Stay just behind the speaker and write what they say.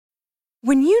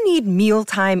When you need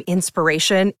mealtime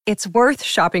inspiration, it's worth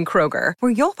shopping Kroger,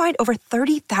 where you'll find over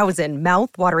 30,000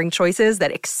 mouth-watering choices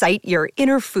that excite your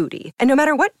inner foodie. And no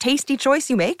matter what tasty choice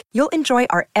you make, you'll enjoy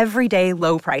our everyday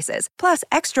low prices, plus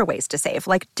extra ways to save,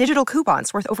 like digital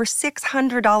coupons worth over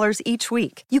 $600 each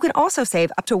week. You can also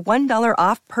save up to $1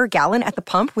 off per gallon at the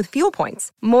pump with fuel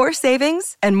points. More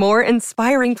savings and more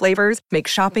inspiring flavors make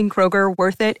shopping Kroger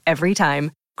worth it every time.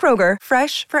 Kroger,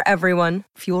 fresh for everyone.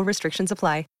 Fuel restrictions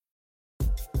apply.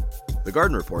 The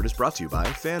Garden Report is brought to you by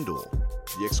FanDuel,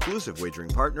 the exclusive wagering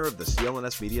partner of the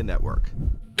CLNS Media Network.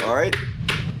 All right.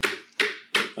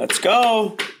 Let's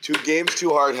go. 2 games, 2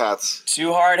 hard hats.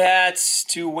 2 hard hats,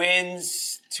 2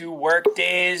 wins, 2 work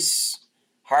days.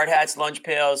 Hard hats, lunch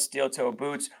pails, steel toe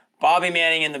boots. Bobby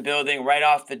Manning in the building right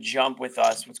off the jump with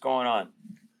us. What's going on?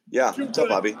 Yeah, what's up,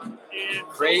 Bobby?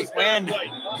 Great win.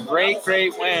 Great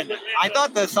win. I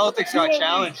thought the Celtics got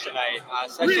challenged tonight,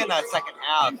 especially in that second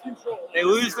half. They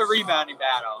lose the rebounding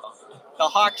battle. The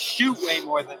Hawks shoot way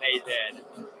more than they did.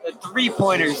 The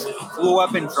three-pointers flew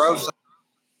up in droves of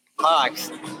the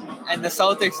Hawks. And the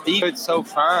Celtics defense so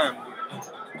firm.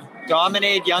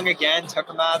 Dominated Young again, took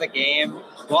him out of the game.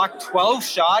 Blocked 12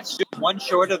 shots, just 1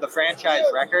 short of the franchise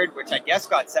record, which I guess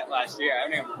got set last year. I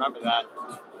don't even remember that.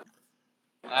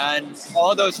 And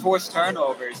all those forced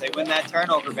turnovers, they win that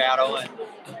turnover battle and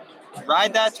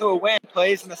ride that to a win.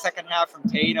 Plays in the second half from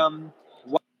Tatum.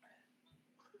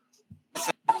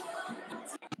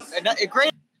 A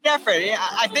great effort.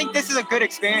 I think this is a good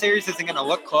experience. The series isn't going to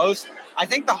look close. I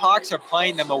think the Hawks are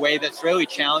playing them a way that's really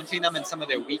challenging them in some of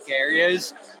their weak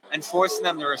areas and forcing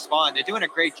them to respond. They're doing a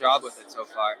great job with it so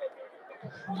far.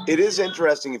 It is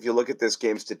interesting if you look at this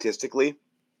game statistically.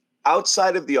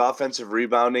 Outside of the offensive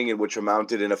rebounding, in which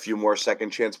amounted in a few more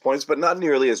second chance points, but not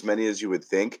nearly as many as you would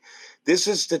think, this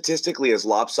is statistically as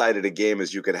lopsided a game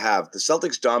as you could have. The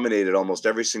Celtics dominated almost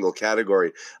every single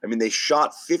category. I mean, they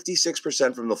shot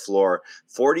 56% from the floor,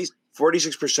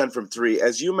 46% from 3.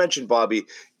 As you mentioned, Bobby,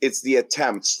 it's the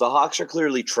attempts. The Hawks are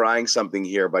clearly trying something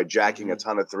here by jacking a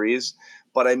ton of threes.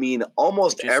 But, I mean,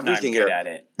 almost everything here.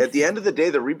 At the end of the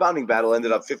day, the rebounding battle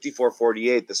ended up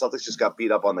 54-48. The Celtics just got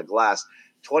beat up on the glass.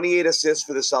 28 assists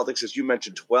for the Celtics, as you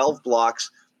mentioned, 12 blocks.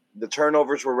 The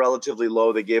turnovers were relatively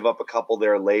low. They gave up a couple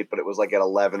there late, but it was like at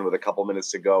 11 with a couple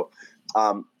minutes to go.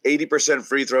 80%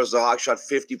 free throws. The Hawks shot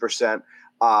 50%.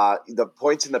 The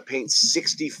points in the paint,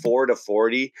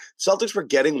 64-40. Celtics were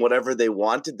getting whatever they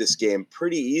wanted this game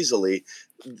pretty easily,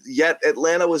 yet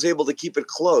Atlanta was able to keep it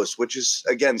close, which is,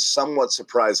 again, somewhat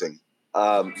surprising,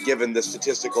 given the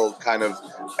statistical kind of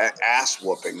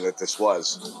ass-whooping that this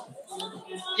was.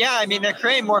 Yeah, I mean, they're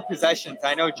creating more possessions.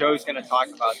 I know Joe's going to talk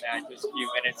about that in just a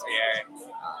few minutes here.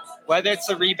 Whether it's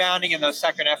the rebounding and those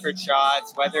second effort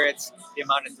shots, whether it's the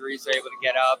amount of threes they're able to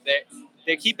get up,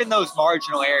 they're keeping those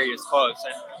marginal areas close.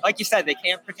 And like you said, they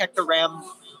can't protect the rim.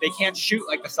 They can't shoot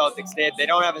like the Celtics did. They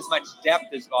don't have as much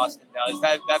depth as Boston does.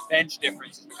 That bench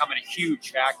difference is becoming a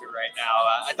huge factor right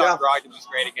now. I thought Brogdon was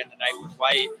great again tonight with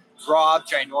White. Rob,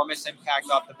 ginormous impact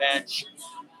off the bench.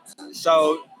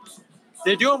 So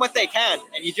they're doing what they can,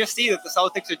 and you just see that the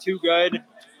Celtics are too good,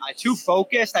 too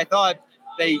focused. I thought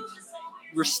they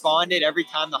responded every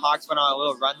time the Hawks went on a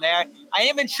little run there. I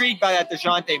am intrigued by that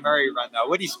DeJounte Murray run, though.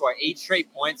 What did he score? 8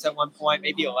 straight points at one point,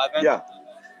 maybe 11? Yeah.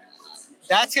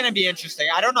 That's going to be interesting.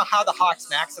 I don't know how the Hawks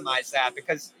maximize that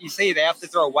because you see they have to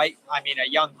throw a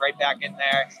Young right back in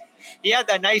there. He had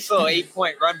that nice little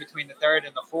 8-point run between the third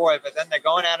and the fourth, but then they're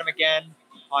going at him again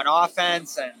on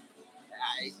offense, and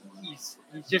he's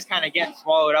just kind of getting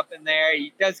swallowed up in there.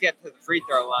 He does get to the free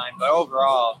throw line, but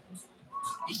overall,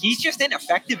 he's just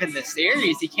ineffective in this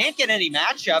series. He can't get any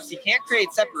matchups. He can't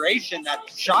create separation. That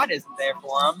shot isn't there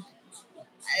for him.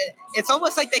 It's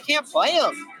almost like they can't play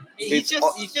him. He's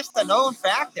just a known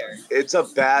factor. It's a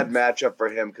bad matchup for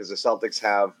him because the Celtics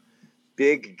have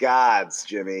big gods,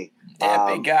 Jimmy.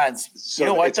 Yeah, big gods. So you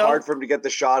know what, it's hard for him to get the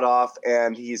shot off,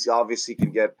 and he's obviously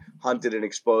can get hunted and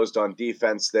exposed on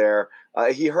defense there.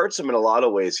 He hurts him in a lot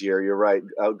of ways here. You're right.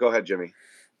 Go ahead, Jimmy.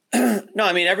 No,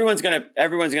 I mean, everyone's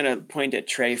gonna point at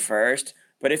Trey first,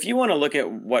 but if you want to look at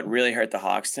what really hurt the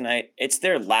Hawks tonight, it's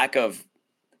their lack of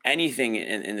anything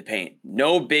in the paint.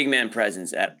 No big man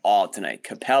presence at all tonight.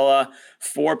 Capella,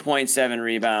 4.7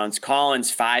 rebounds.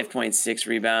 Collins, 5.6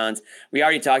 rebounds. We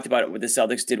already talked about it with the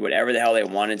Celtics did whatever the hell they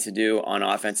wanted to do on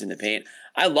offense in the paint.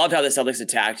 I loved how the Celtics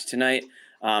attacked tonight.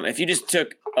 If you just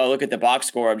took a look at the box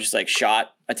score of just like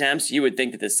shot attempts, you would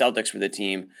think that the Celtics were the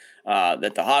team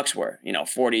that the Hawks were,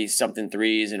 40-something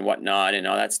threes and whatnot and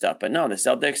all that stuff. But no, the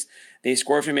Celtics, they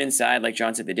scored from inside. Like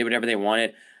John said, they did whatever they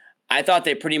wanted. I thought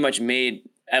they pretty much made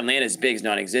Atlanta's bigs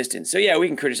non-existent. So, yeah, we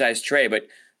can criticize Trey, but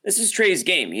this is Trey's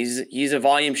game. He's a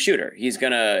volume shooter. He's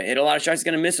gonna hit a lot of shots. He's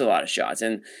gonna miss a lot of shots,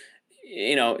 and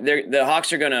the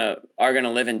Hawks are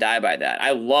gonna live and die by that.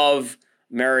 I love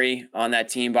Murray on that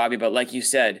team, Bobby, but like you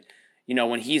said,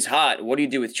 when he's hot, what do you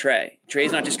do with Trey?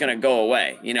 Trey's not just gonna go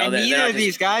away. And neither of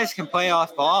these guys can play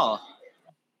off ball.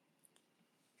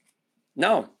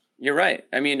 No, you're right.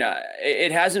 I mean,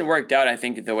 it hasn't worked out, I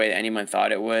think, the way that anyone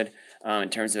thought it would in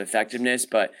terms of effectiveness.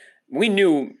 But we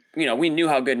knew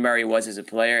how good Murray was as a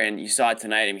player, and you saw it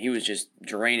tonight. I mean, he was just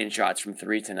draining shots from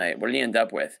three tonight. What did he end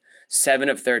up with? 7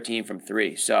 of 13 from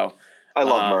three. So I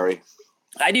love Murray.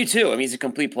 I do too. I mean, he's a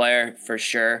complete player for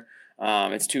sure.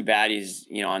 It's too bad he's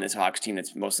on this Hawks team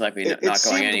that's most likely not going anywhere.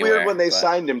 It seemed weird when they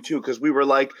signed him too, because we were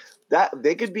like, that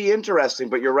they could be interesting,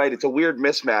 but you're right. It's a weird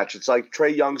mismatch. It's like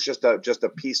Trey Young's just a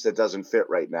piece that doesn't fit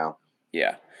right now.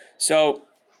 Yeah. So,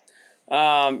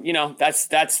 that's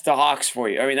the Hawks for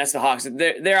you. I mean, that's the Hawks.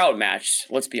 They're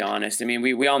outmatched. Let's be honest. I mean,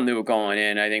 we all knew it going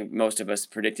in. I think most of us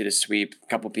predicted a sweep. A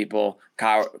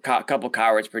couple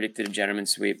cowards predicted a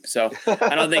gentleman's sweep. So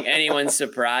I don't think anyone's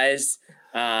surprised.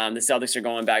 The Celtics are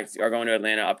going to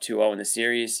Atlanta up 2-0 in the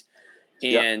series.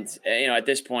 And, at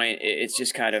this point, it's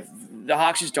just kind of the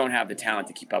Hawks just don't have the talent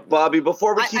to keep up with. Bobby,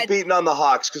 before we keep beating on the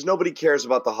Hawks, because nobody cares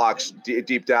about the Hawks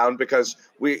deep down, because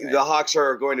the Hawks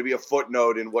are going to be a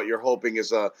footnote in what you're hoping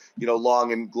is a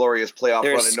long and glorious playoff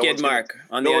run. And skid mark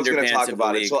on the underpants of the league. No one's going to talk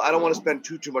about it. So I don't want to spend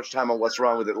too much time on what's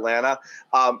wrong with Atlanta.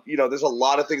 There's a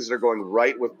lot of things that are going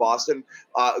right with Boston.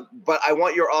 But I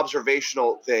want your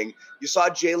observational thing. You saw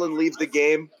Jalen leave the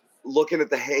game. Looking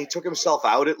at he took himself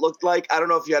out, it looked like. I don't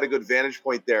know if you had a good vantage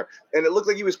point there. And it looked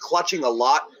like he was clutching a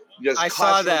lot. I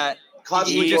saw that.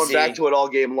 Constantly going back to it all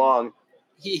game long.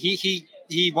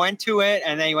 He went to it,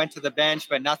 and then he went to the bench,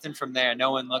 but nothing from there.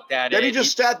 No one looked at it. Then he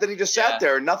just sat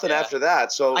there, and nothing after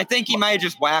that. So I think he might have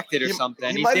just whacked it or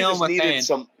something. He might have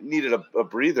just needed a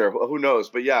breather. Who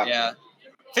knows? But yeah. Yeah.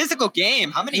 Physical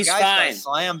game. How many guys got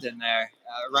slammed in there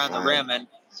around the rim? And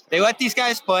they let these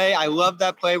guys play. I love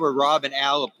that play where Rob and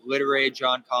Al obliterated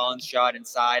John Collins' shot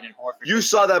inside, and Horford. You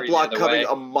saw that block coming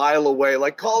a mile away.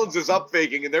 Like Collins is up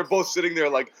faking, and they're both sitting there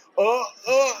like,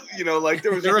 like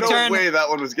there was no way that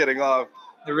one was getting off.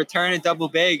 The return of double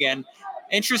big, and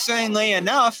interestingly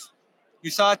enough, you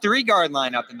saw a 3-guard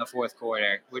lineup in the fourth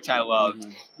quarter, which I loved.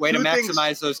 Way to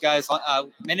maximize those guys'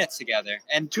 minutes together.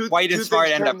 And White and Smart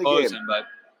end up closing, but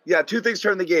yeah, two things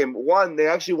turned the game. One, they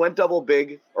actually went double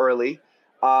big early.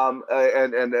 With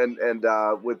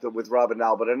Rob and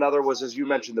Al, but another was, as you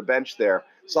mentioned, the bench there.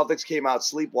 Celtics came out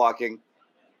sleepwalking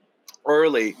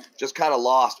early, just kind of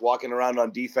lost, walking around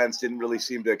on defense, didn't really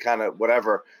seem to kind of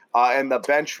whatever. And the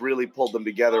bench really pulled them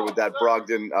together with that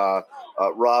Brogdon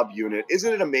Rob unit.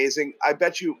 Isn't it amazing? I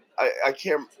bet you, I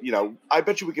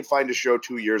bet you we could find a show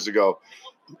 2 years ago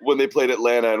when they played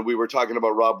Atlanta and we were talking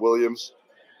about Rob Williams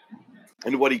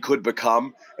and what he could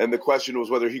become. And the question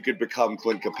was whether he could become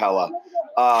Clint Capella.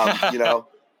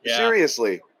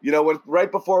 Seriously, right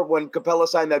before when Capella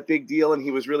signed that big deal and he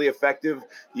was really effective,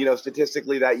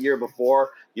 statistically that year before,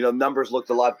 numbers looked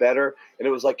a lot better. And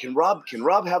it was like, can Rob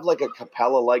have like a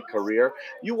Capella-like career?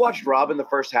 You watched Rob in the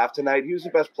first half tonight. He was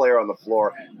the best player on the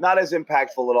floor. Not as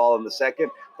impactful at all in the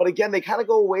second. But again, they kind of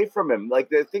go away from him. Like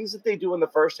the things that they do in the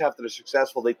first half that are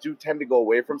successful, they do tend to go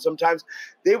away from sometimes.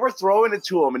 They were throwing it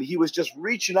to him and he was just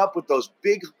reaching up with those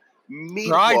big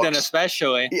Brogdon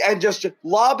especially. And just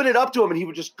lobbing it up to him, and he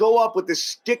would just go up with his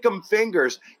stick-em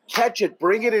fingers, catch it,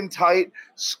 bring it in tight,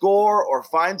 score, or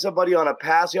find somebody on a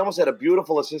pass. He almost had a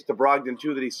beautiful assist to Brogdon,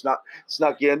 too, that he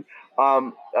snuck in.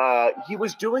 He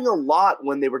was doing a lot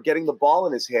when they were getting the ball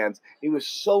in his hands. He was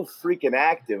so freaking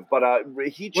active, but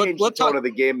he changed the tone of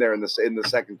the game there in the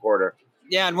second quarter.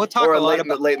 Yeah, and we'll talk a lot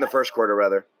about late in the first quarter,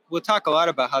 rather. We'll talk a lot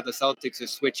about how the Celtics are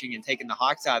switching and taking the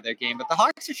Hawks out of their game, but the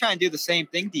Hawks are trying to do the same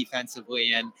thing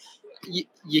defensively. And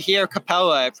you hear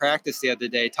Capella at practice the other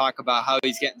day talk about how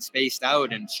he's getting spaced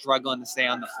out and struggling to stay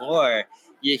on the floor.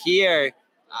 You hear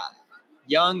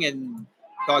Young and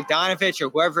Bogdanovich or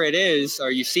whoever it is,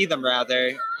 or you see them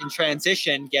rather, in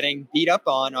transition getting beat up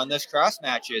on those cross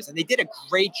matches. And they did a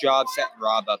great job setting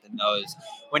Rob up in those.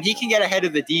 When he can get ahead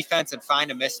of the defense and find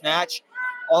a mismatch,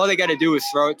 all they got to do is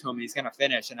throw it to him. He's going to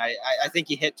finish. And I think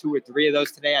he hit 2 or 3 of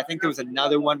those today. I think there was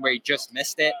another one where he just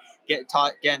missed it, getting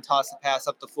tossed the pass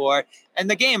up the floor. And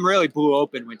the game really blew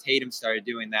open when Tatum started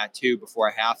doing that too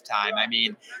before halftime. I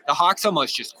mean, the Hawks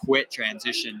almost just quit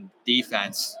transition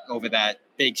defense over that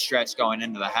big stretch going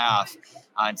into the half.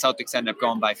 And Celtics ended up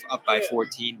going up by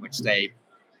 14, which they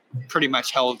pretty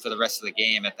much held for the rest of the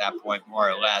game at that point,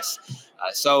 more or less.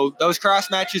 So those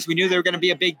cross matches, we knew they were going to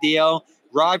be a big deal.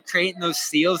 Rob creating those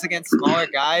steals against smaller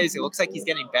guys. It looks like he's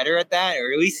getting better at that,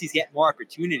 or at least he's getting more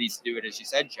opportunities to do it, as you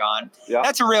said, John. Yeah.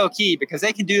 That's a real key because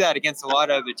they can do that against a lot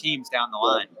of other teams down the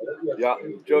line. Yeah.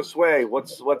 Joe Sway,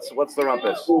 what's the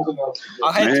rumpus?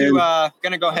 I'll head to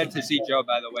gonna go ahead to see Joe,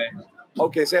 by the way.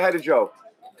 Okay, say hi to Joe.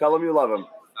 Tell him you love him.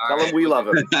 Tell him we love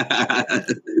him.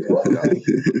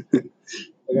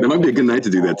 That might be a good night to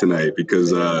do that tonight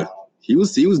because he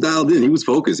was dialed in. He was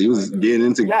focused. He was getting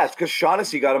into. Yeah, it's because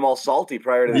Shaughnessy got him all salty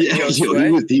prior to the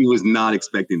game. He was not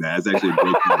expecting that. That's actually a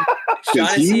great point.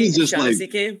 Shaughnessy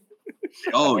came.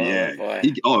 Oh yeah.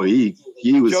 He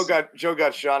was. Joe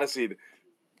got Shaughnessy'd.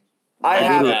 I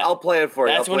have it. I'll play it for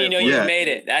you. That's when you know you've made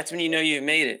it. That's when you know you've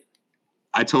made it.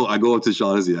 I go up to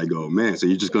Shaughnessy. I go, man. So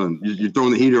you're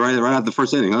throwing the heater right out the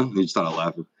first inning, huh? And he just started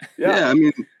laughing. Yeah, I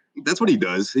mean. That's what he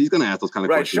does. He's going to ask those kind of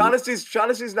questions.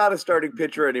 Shaughnessy's not a starting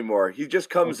pitcher anymore. He just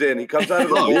comes in. He comes out of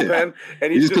the bullpen,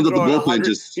 and he just comes up the bullpen.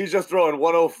 He's just throwing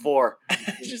 104.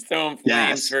 He's just throwing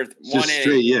flames for one inning.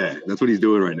 Straight, yeah, that's what he's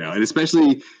doing right now. And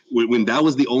especially when that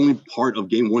was the only part of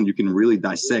game one you can really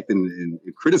dissect and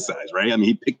criticize, right? I mean,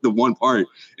 he picked the one part,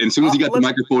 and as soon as he got the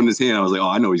microphone in his hand, I was like, oh,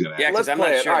 I know he's going to ask. Let's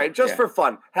play it. Sure. All right, just for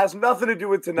fun. Has nothing to do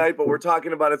with tonight, but we're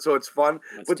talking about it, so it's fun.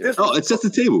 It sets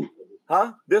the table.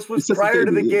 Huh? This was prior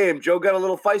to the game. Joe got a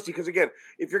little feisty because, again,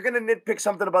 if you're going to nitpick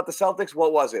something about the Celtics,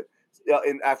 what was it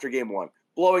after game one?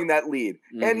 Blowing that lead.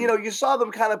 Mm-hmm. And, you saw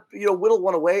them kind of, whittle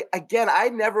one away. Again, I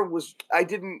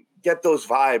didn't get those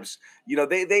vibes.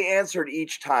 They answered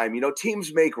each time.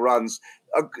 Teams make runs.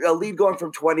 A lead going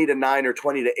from 20 to 9 or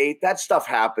 20 to 8, that stuff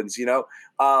happens,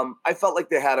 I felt like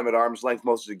they had them at arm's length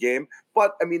most of the game.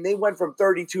 But, I mean, they went from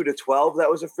 32 to 12. That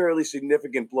was a fairly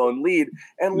significant blown lead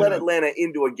and led Atlanta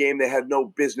into a game they had no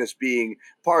business being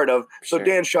part of. So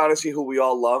Dan Shaughnessy, who we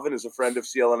all love and is a friend of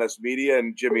CLNS Media,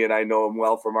 and Jimmy and I know him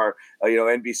well from our,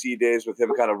 NBC days with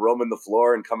him kind of roaming the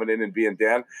floor and coming in and being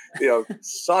Dan,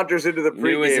 saunters into the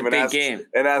pregame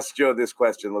and asks Joe this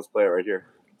question. Let's play it right here.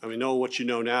 I mean, knowing what you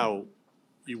know now,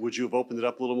 would you have opened it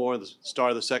up a little more at the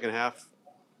start of the second half,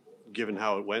 given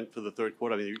how it went for the third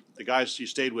quarter? I mean, the guys you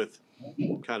stayed with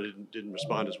kind of didn't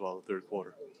respond as well in the third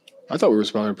quarter. I thought we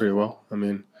responded pretty well. I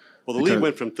mean, the lead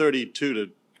went from 32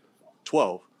 to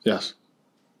 12. Yes.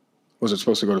 Was it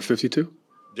supposed to go to 52?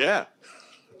 Yeah.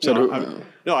 So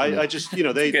I just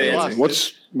they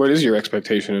lost. What is your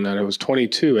expectation in that? It was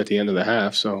 22 at the end of the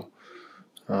half, so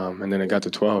and then it got to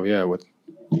 12. Yeah, with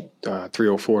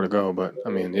 3:04 to go. But I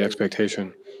mean, the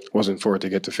expectation wasn't for it to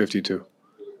get to 52.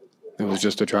 It was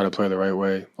just to try to play the right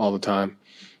way all the time.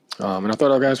 And I thought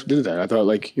our guys did that. I thought,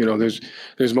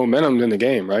 there's momentum in the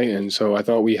game, right? And so I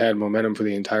thought we had momentum for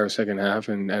the entire second half.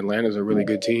 And Atlanta's a really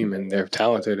good team, and they're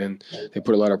talented, and they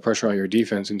put a lot of pressure on your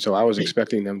defense. And so I was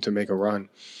expecting them to make a run.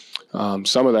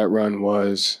 Some of that run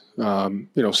was,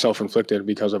 self-inflicted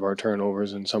because of our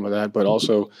turnovers and some of that. But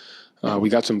also we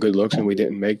got some good looks, and we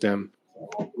didn't make them.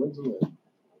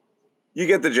 You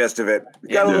get the gist of it.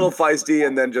 Got a little feisty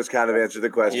and then just kind of answered the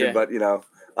question. Yeah. But,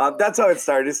 that's how it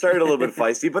started. It started a little bit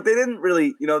feisty, but they didn't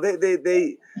really,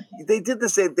 they did the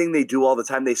same thing they do all the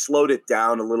time. They slowed it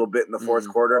down a little bit in the fourth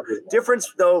quarter.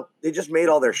 Difference, though, they just made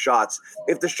all their shots.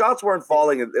 If the shots weren't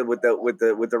falling with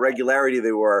the regularity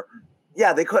they were,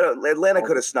 Atlanta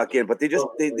could have snuck in, but they just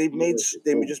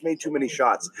made too many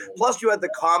shots. Plus, you had the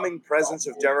calming presence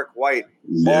of Derek White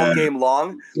all game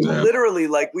long. Yeah. Literally,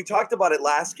 like we talked about it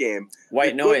last game.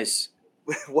 White noise.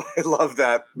 I love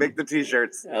that. Make the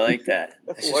T-shirts. I like that.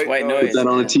 It's just white noise. Put that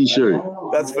on a T-shirt.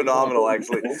 That's phenomenal,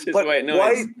 actually. It's just white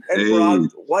noise.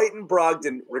 White and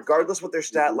Brogdon, regardless what their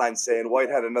stat lines say, and White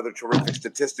had another terrific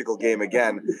statistical game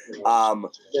again.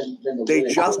 They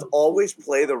just always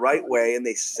play the right way, and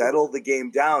they settle the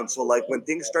game down. So, when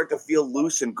things start to feel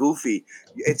loose and goofy,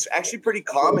 it's actually pretty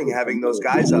calming having those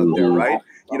guys out there, right?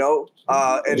 And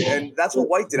that's what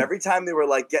White did. Every time they were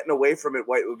getting away from it,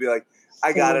 White would be like,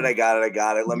 I got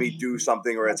it. Let me do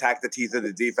something or attack the teeth of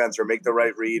the defense or make the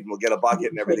right read and we'll get a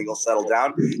bucket and everything will settle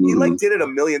down. He did it a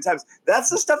million times. That's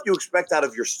the stuff you expect out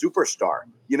of your superstar,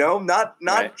 not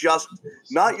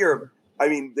your,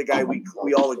 the guy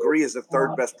we all agree is the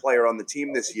third best player on the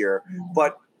team this year,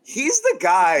 but he's the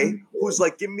guy who's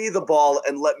give me the ball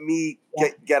and let me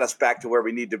get us back to where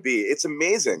we need to be. It's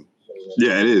amazing.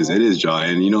 Yeah, it is, John.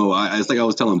 And it's like I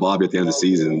was telling Bobby at the end of the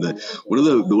season that one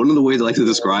of the ways I like to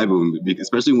describe him,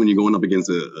 especially when you're going up against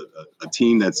a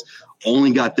team that's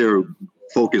only got their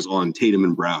focus on Tatum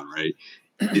and Brown, right?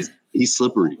 Is he's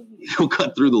slippery. He'll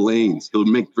cut through the lanes. He'll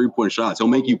make 3-point shots. He'll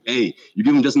make you pay. You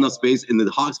give him just enough space, and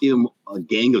the Hawks gave him a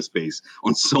gang of space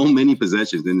on so many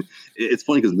possessions. And it's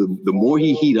funny because the more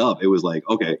he heat up, it was like,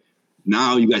 okay,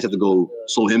 Now you guys have to go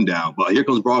slow him down. But here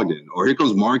comes Brogdon, or here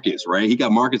comes Marcus, right? He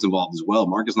got Marcus involved as well.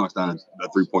 Marcus knocks down a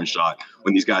 3-point shot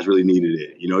when these guys really needed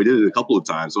it. He did it a couple of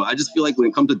times. So I just feel like when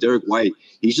it comes to Derek White,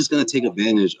 he's just going to take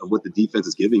advantage of what the defense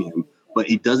is giving him. But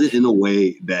he does it in a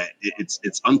way that it's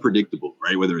unpredictable,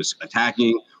 right? Whether it's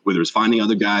attacking, whether it's finding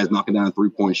other guys, knocking down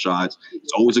 3-point shots,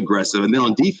 it's always aggressive. And then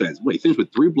on defense, he finished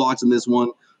with 3 blocks in this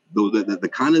one. The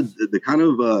kind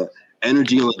of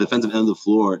energy on the defensive end of the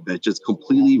floor that just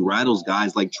completely rattles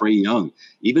guys like Trae Young,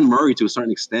 even Murray to a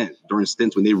certain extent during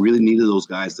stints when they really needed those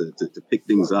guys to pick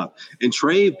things up. And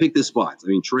Trae picked his spots. I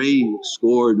mean, Trae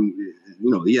scored.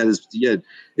 He had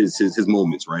his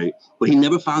moments, right? But he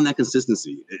never found that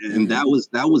consistency, and that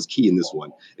was key in this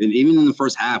one. And even in the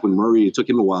first half, when Murray, it took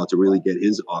him a while to really get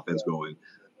his offense going.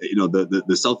 The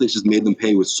Celtics just made them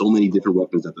pay with so many different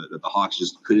weapons that the Hawks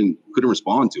just couldn't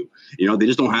respond to. They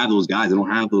just don't have those guys. They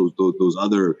don't have those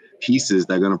other pieces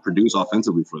that are going to produce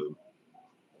offensively for them.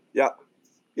 They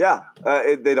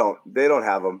don't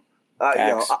have them.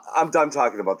 I'm done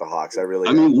talking about the Hawks. I really.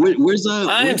 I mean, where's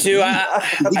I am too.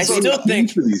 I still think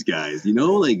for these guys,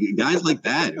 like guys like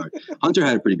that. Hunter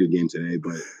had a pretty good game today,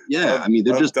 but yeah, I mean,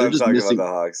 they're just missing about the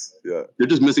Hawks. Yeah, they're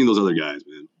just missing those other guys,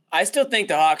 man. I still think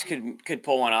the Hawks could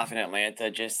pull one off in Atlanta.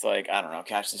 Just like, I don't know,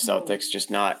 catch the Celtics, just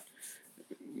not,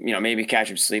 maybe catch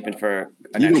them sleeping for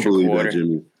an extra quarter. That,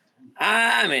 Jimmy.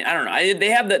 I mean, I don't know.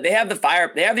 They have the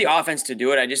fire. They have the offense to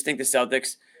do it. I just think the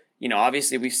Celtics,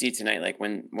 obviously we see tonight, like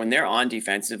when they're on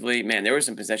defensively, man, there were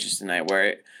some possessions tonight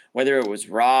where whether it was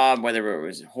Rob, whether it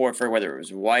was Horford, whether it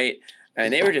was White,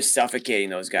 and they were just suffocating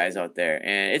those guys out there.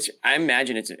 And I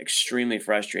imagine it's extremely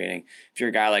frustrating if you're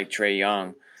a guy like Trae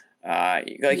Young.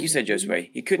 Like you said,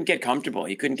 Josue, he couldn't get comfortable.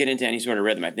 He couldn't get into any sort of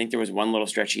rhythm. I think there was one little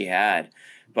stretch he had,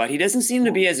 but he doesn't seem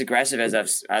to be as aggressive as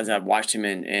I've watched him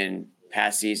in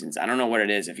past seasons. I don't know what it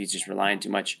is, if he's just relying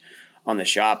too much on the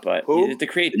shot, but to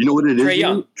create. You know what it is? Trae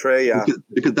Young. Trae, yeah.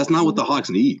 Because that's not what the Hawks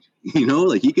need.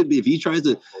 Like he could be, if he tries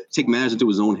to take matters into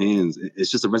his own hands, it's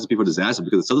just a recipe for disaster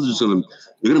because the Celtics are just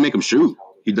they're gonna make him shoot.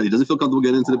 He doesn't feel comfortable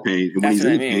getting into the paint, and when he's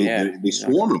in the paint, they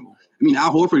swarm him. I mean,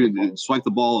 Al Horford swiped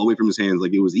the ball away from his hands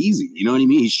like it was easy. You know what I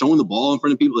mean? He's showing the ball in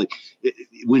front of people. Like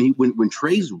when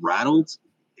Trae's rattled,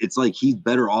 it's like he's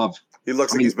better off. He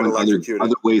looks like he's been electrocuted.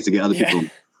 Other ways to get other people.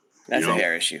 That's a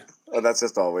hair issue. Oh, that's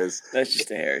just always. That's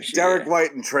just a hair issue. Derek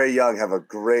White and Trae Young have a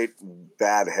great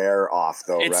bad hair off,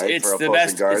 though, right? It's for the opposing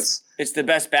best. guards. It's the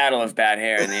best battle of bad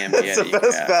hair in the NBA. It's the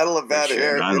best battle of bad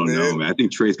hair. I don't know, man. I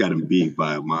think Trae's got him beat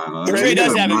by a mile. Trae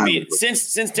does have him beat.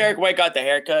 Since Derek White got the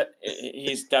haircut,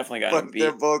 he's definitely got him beat.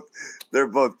 They're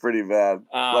both pretty bad.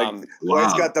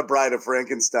 White's got the Bride of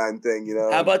Frankenstein thing,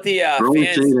 How about the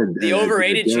fans? The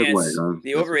overrated chants.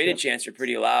 The overrated chants are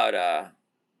pretty loud.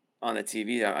 On the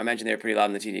TV, I imagine they were pretty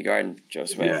loud in the TD Garden, Joe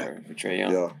Sweat for Trae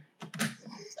Young.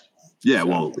 Yeah.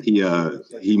 Well,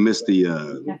 he missed the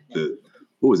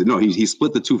what was it? No, he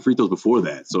split the 2 free throws before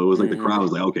that, so it was like the crowd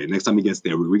was like, okay, next time he gets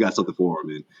there, we got something for him.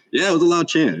 And yeah, it was a loud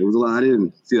chant. It was a lot. I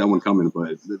didn't see that one coming,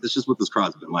 but that's just what this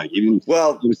crowd's been like.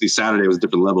 Obviously Saturday was a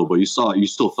different level, but you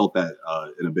still felt that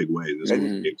in a big way in this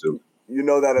game too.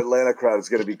 That Atlanta crowd is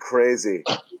going to be crazy.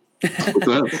 Do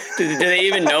they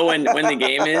even know when the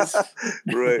game is?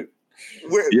 Right.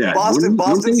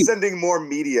 Boston's sending more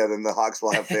media than the Hawks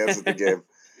will have fans at the game.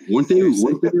 One thing,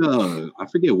 I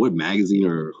forget what magazine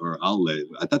or outlet.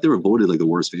 I thought they were voted like the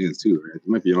worst fans too. Right?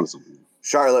 They might be on something.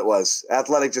 Charlotte was.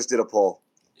 Athletic just did a poll.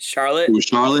 Charlotte? It was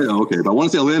Charlotte? Oh, okay. But I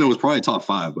want to say Atlanta was probably top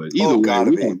 5. But either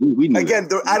way, we knew again,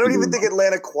 I don't even think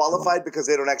Atlanta qualified because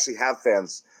they don't actually have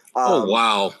fans.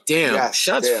 Wow! Damn! Yes,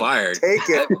 Shots fired. Take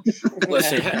it.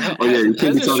 Listen,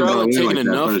 hasn't Charlotte taken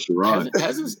enough?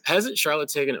 Hasn't Charlotte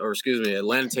taken, or excuse me,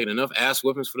 Atlanta taken enough ass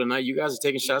whippings for the night? You guys are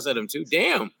taking shots at them too.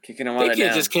 Damn! Kicking them on.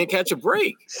 Just can't catch a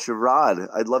break. Sherrod,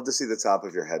 I'd love to see the top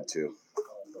of your head too.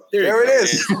 There it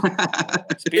is.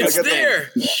 It's there.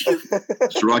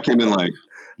 Sherrod came in like.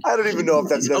 I don't even know if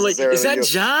that's necessarily. I'm like, is that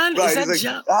John? Right, is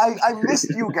that John? I missed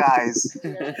you guys.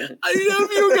 I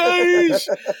love you guys.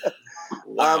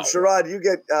 Wow. Sherrod, you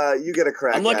get a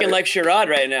crack. I'm looking like Sherrod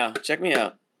right now. Check me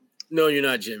out. No, you're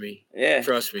not, Jimmy. Yeah,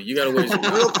 trust me. You got to wait.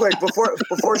 Real quick before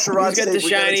Sherrod's got the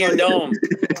shiny dome.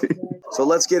 So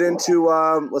let's get into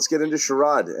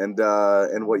Sherrod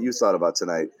and what you thought about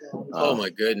tonight. Oh my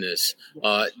goodness.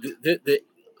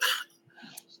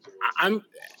 I'm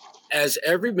as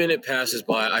every minute passes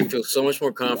by, I feel so much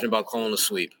more confident about calling a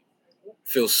sweep.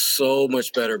 Feel so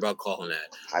much better about calling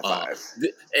that. High five.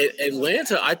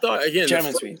 Atlanta, I thought, again,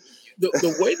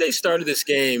 the way they started this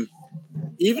game,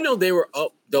 even though they were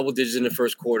up double digits in the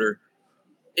first quarter,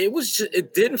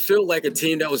 it didn't feel like a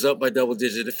team that was up by double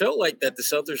digits. It felt like that the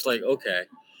Celtics like, okay,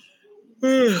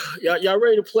 y'all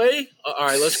ready to play? All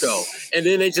right, let's go. And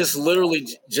then they just literally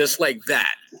just like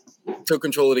that took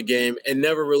control of the game and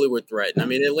never really were threatened. I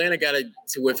mean, Atlanta got it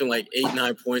to within like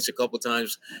 8-9 points a couple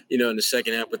times, in the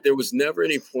second half, but there was never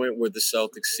any point where the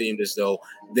Celtics seemed as though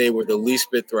they were the least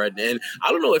bit threatened. And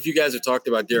I don't know if you guys have talked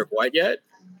about Derek White yet.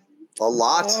 A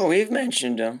lot. Oh, we've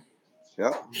mentioned him.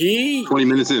 Yeah. 20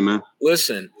 minutes in, man.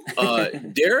 Listen,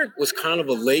 Derek was kind of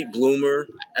a late bloomer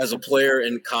as a player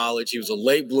in college. He was a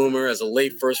late bloomer as a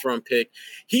late first-round pick.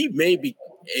 He may be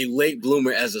a late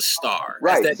bloomer as a star.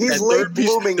 Right. He's late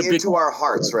blooming into our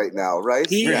hearts right now, right?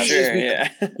 He's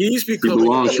becoming he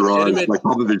belongs, Sherrod. Like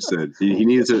Popovich said. He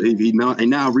needs to. He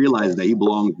now realizes that he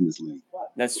belongs in this league.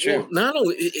 That's true. Well, not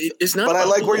only it's not. But I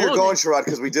like where you're going, Sherrod,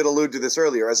 because we did allude to this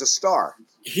earlier. As a star,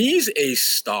 he's a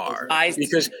star.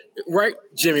 Right,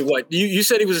 Jimmy? What you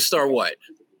said he was a star? What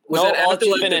was that? I'll let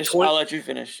you finish. I'll let you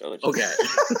finish. Okay.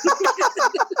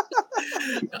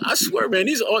 I swear, man,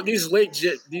 these late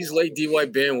D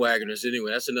White bandwagoners.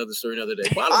 Anyway, that's another story, another day.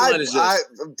 Bottom line is this: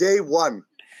 day one.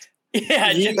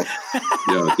 Yeah, get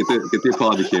the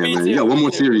apology can, man. You got one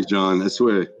more series, John. I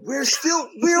swear. We were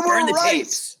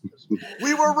right.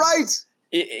 We were right.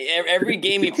 Every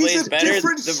game he plays better,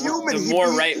 the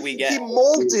more right we get. He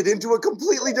molded into a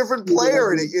completely different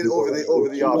player over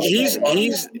the offseason.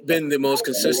 He's been the most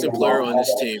consistent player on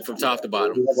this team from top to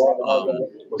bottom.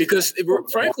 Because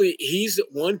frankly, he's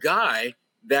one guy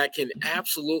that can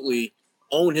absolutely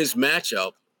own his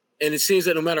matchup, and it seems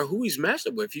that no matter who he's matched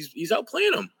up with, he's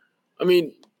outplaying him. I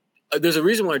mean, there's a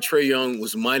reason why Trae Young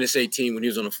was minus 18 when he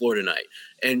was on the floor tonight.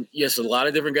 And yes, a lot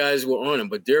of different guys were on him,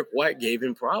 but Derek White gave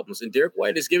him problems, and Derek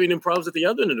White is giving him problems at the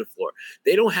other end of the floor.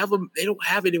 They don't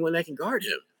have anyone that can guard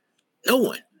him. No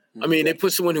one. I mean, they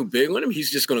put someone who's big on him.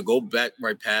 He's just going to go back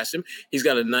right past him. He's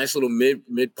got a nice little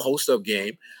mid post up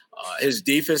game. His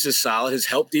defense is solid. His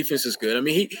help defense is good. I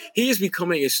mean, he is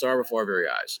becoming a star before our very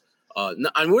eyes.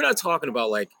 And we're not talking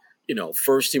about like,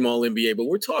 first team All NBA, but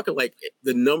we're talking like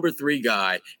the number 3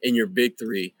 guy in your big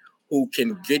 3 who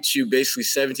can get you basically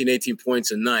 17, 18 points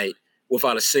a night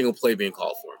without a single play being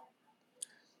called for him.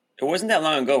 It wasn't that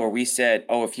long ago where we said,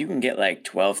 "Oh, if you can get like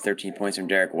 12, 13 points from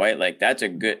Derek White, that's a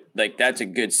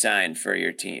good sign for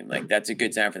your team. Like that's a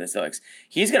good sign for the Celtics."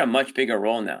 He's got a much bigger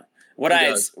role now. What I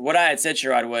had said,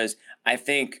 Sherrod, was I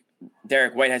think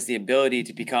Derek White has the ability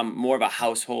to become more of a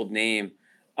household name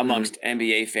amongst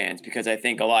NBA fans, because I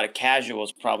think a lot of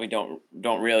casuals probably don't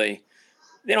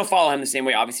follow him the same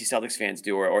way obviously Celtics fans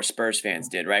do or Spurs fans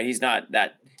did, right? He's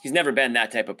never been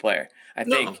that type of player. I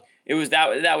think it was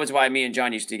that was why me and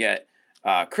John used to get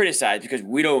criticized, because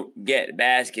we don't get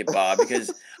basketball,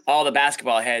 because all the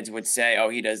basketball heads would say, "Oh,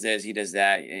 he does this, he does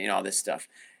that," all this stuff.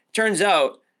 Turns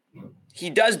out he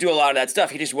does do a lot of that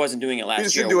stuff. He just wasn't doing it last year. He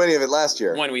just didn't do any of it last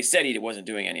year. When we said he wasn't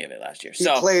doing any of it last year. He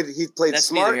played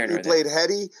smart. He played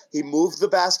heady. He moved the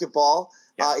basketball.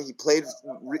 Yeah. He played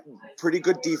pretty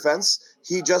good defense.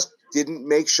 He just didn't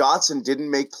make shots and didn't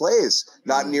make plays.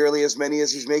 Not nearly as many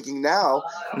as he's making now.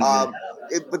 But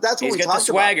that's what we talked about. He's got the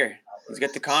swagger. He's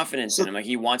got the confidence in him. Like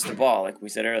he wants the ball, like we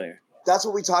said earlier. That's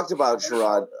what we talked about,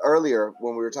 Sherrod, earlier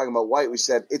when we were talking about White. We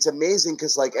said it's amazing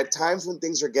because, like, at times when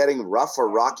things are getting rough or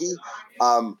rocky,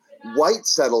 White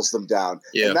settles them down.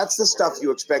 Yeah. And that's the stuff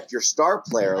you expect your star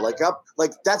player,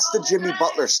 that's the Jimmy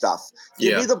Butler stuff.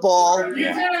 Give me the ball.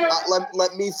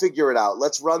 Let me figure it out.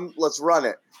 Let's run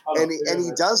it. And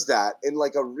he does that in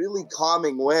like a really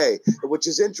calming way, which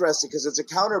is interesting because it's a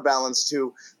counterbalance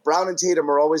to Brown and Tatum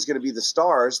are always going to be the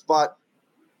stars, but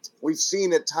we've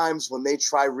seen at times when they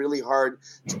try really hard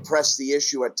to press the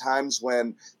issue, at times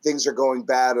when things are going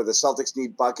bad or the Celtics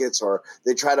need buckets or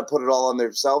they try to put it all on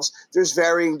themselves, there's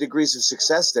varying degrees of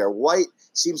success there. White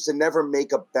seems to never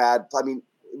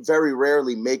very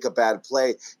rarely make a bad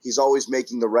play. He's always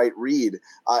making the right read.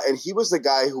 And he was the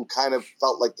guy who kind of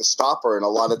felt like the stopper. And a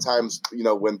lot of times,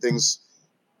 when things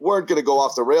weren't going to go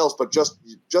off the rails, but just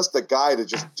the guy to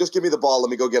just give me the ball. Let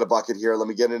me go get a bucket here. Let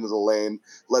me get into the lane.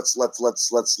 Let's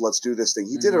do this thing.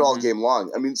 He did it all game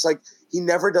long. I mean, it's like he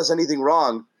never does anything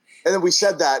wrong. And then we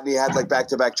said that, and he had like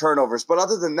back-to-back turnovers. But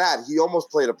other than that, he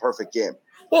almost played a perfect game.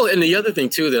 Well, and the other thing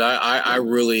too that I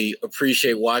really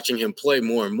appreciate watching him play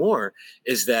more and more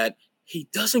is that he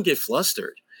doesn't get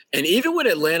flustered. And even with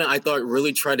Atlanta, I thought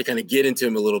really tried to kind of get into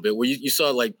him a little bit, where you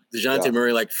saw like DeJounte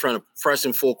Murray like fresh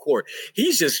in full court.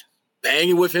 He's just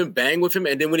banging with him.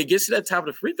 And then when he gets to that top of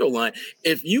the free throw line,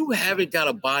 if you haven't got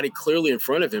a body clearly in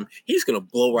front of him, he's going to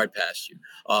blow right past you.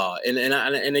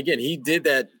 And again, he did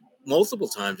that multiple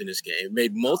times in this game,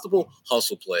 made multiple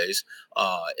hustle plays.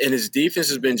 And his defense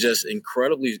has been just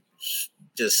incredibly,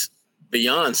 just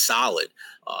beyond solid.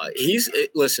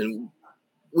 Listen,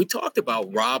 we talked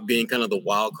about Rob being kind of the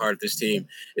wild card if this team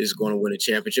is going to win a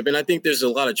championship, and I think there's a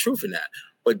lot of truth in that.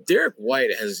 But Derek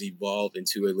White has evolved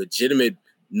into a legitimate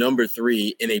number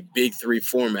 3 in a big 3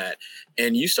 format,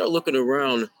 and you start looking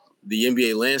around the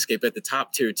NBA landscape at the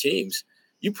top tier teams.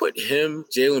 You put him,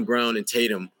 Jaylen Brown, and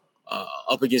Tatum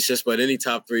up against just about any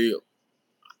top 3.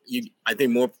 I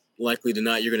think more likely than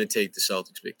not, you're going to take the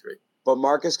Celtics big 3. But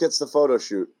Marcus gets the photo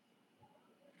shoot.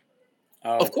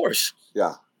 Oh, Of course.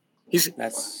 Yeah.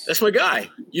 That's my guy.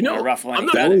 You know, ruffling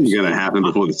That's only going to happen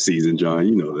before the season, John.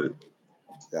 You know that.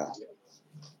 Yeah.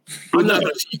 I'm not.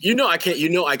 I can't.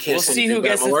 We'll see who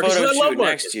gets the photo shoot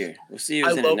next year. We'll see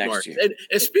who's in it next year.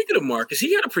 And speaking of Marcus,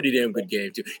 he had a pretty damn good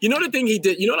game too. You know the thing he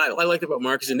did. You know what I liked about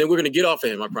Marcus, and then we're gonna get off of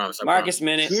him. I promise. Marcus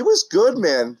minute. He was good,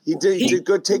 man. He did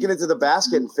good taking it to the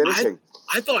basket and finishing.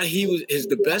 I thought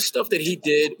the best stuff that he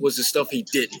did was the stuff he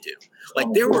didn't do. Like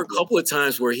there were a couple of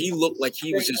times where he looked like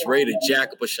he was just ready to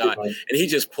jack up a shot, and he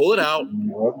just pull it out,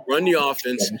 run the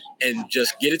offense, and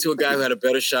just get it to a guy who had a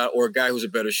better shot or a guy who's a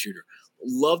better shooter.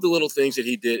 Love the little things that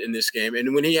he did in this game,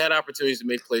 and when he had opportunities to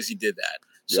make plays, he did that.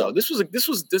 So this was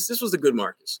a good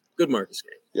Marcus game.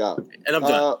 Yeah, and I'm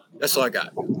done. That's all I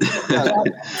got.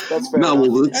 That's fair. No,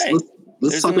 well, let's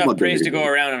There's talk enough about praise Derek. to go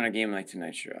around on a game like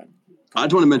tonight, Sherrod. I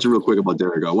just want to mention real quick about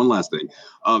Derek. One last thing.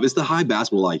 It's the high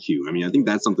basketball IQ. I mean, I think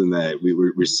that's something that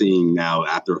we're seeing now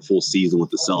after a full season with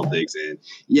the Celtics. And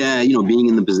yeah, being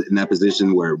in that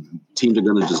position where teams are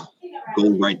going to just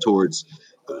go right towards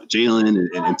Jalen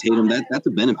and Tatum, that's a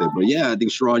benefit. But yeah, I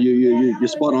think Sherrod, you're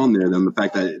spot on there. Then the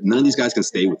fact that none of these guys can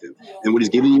stay with him, and what he's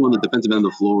giving you on the defensive end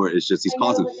of the floor is just he's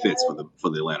causing fits for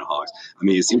the Atlanta Hawks. I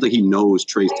mean, it seems like he knows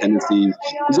Trey's tendencies.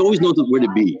 He's always knows where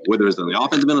to be, whether it's on the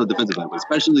offensive end or the defensive end, but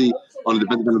especially on the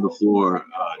defensive end of the floor,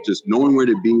 just knowing where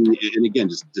to be, and again,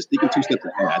 just thinking 2 steps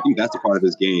ahead. I think that's a part of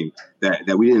his game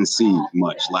that we didn't see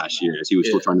much last year, as he was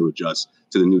still trying to adjust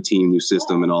to the new team, new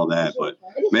system, and all that. But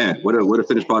man, what a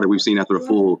finished product we've seen after a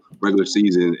full regular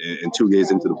season and 2 games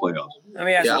into the playoffs. Let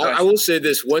me ask you a question. I will say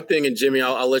this one thing, and Jimmy,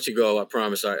 I'll let you go. I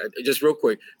promise. Just real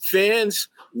quick, fans,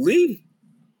 leave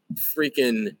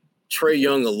freaking Trae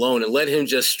Young alone and let him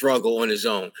just struggle on his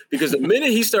own. Because the minute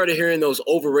he started hearing those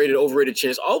overrated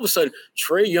chants, all of a sudden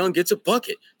Trae Young gets a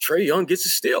bucket. Trae Young gets a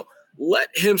steal. Let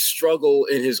him struggle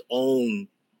in his own,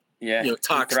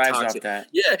 toxic. Off that.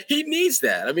 Yeah, he needs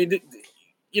that. I mean,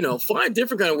 find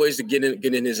different kind of ways to get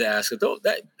in his ass.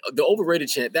 The overrated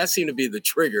chant, that seemed to be the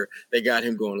trigger that got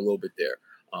him going a little bit there.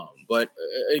 But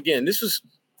again, this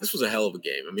was a hell of a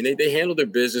game. I mean, they handled their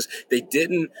business. They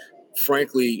didn't,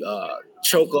 frankly,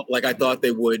 choke up like I thought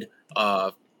they would,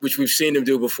 which we've seen them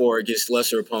do before against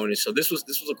lesser opponents. So this was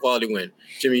a quality win.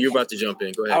 Jimmy, you're about to jump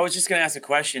in. Go ahead. I was just going to ask a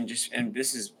question, and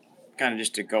this is kind of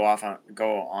just to go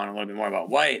on a little bit more about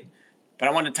White. But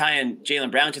I want to tie in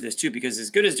Jaylen Brown to this too, because as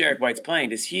good as Derek White's playing,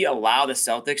 does he allow the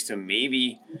Celtics to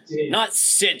maybe not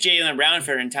sit Jaylen Brown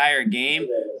for an entire game?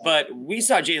 But we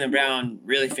saw Jaylen Brown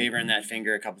really favoring that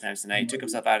finger a couple times tonight, took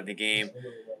himself out of the game.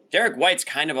 Derek White's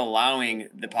kind of allowing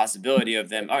the possibility of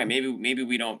them, okay, maybe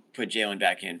we don't put Jaylen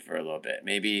back in for a little bit.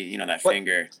 Maybe, that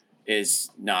finger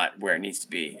is not where it needs to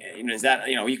be. Is that,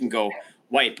 you can go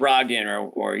White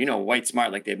Brogdon or White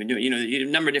Smart like they've been doing. You have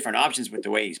a number of different options with the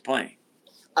way he's playing.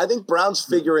 I think Brown's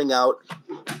figuring out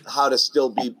how to still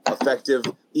be effective,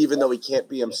 even though he can't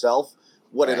be himself.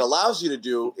 What it allows you to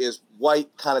do is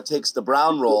White kind of takes the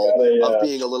Brown role of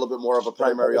being a little bit more of a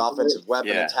primary offensive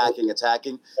weapon,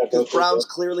 attacking. Because Brown's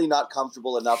clearly not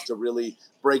comfortable enough to really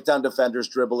break down defenders,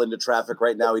 dribble into traffic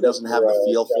right now. He doesn't have the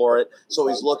feel for it. So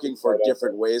he's looking for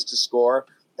different ways to score.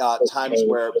 Times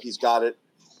where he's got it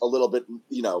a little bit,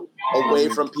 away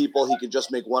from people. He could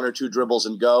just make 1 or 2 dribbles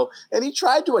and go. And he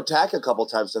tried to attack a couple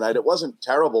times tonight. It wasn't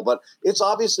terrible, but it's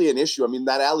obviously an issue. I mean,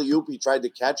 that alley-oop he tried to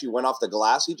catch, he went off the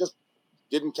glass. He just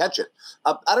didn't catch it.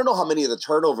 I don't know how many of the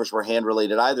turnovers were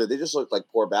hand-related either. They just looked like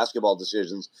poor basketball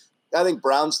decisions. I think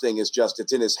Brown's thing is just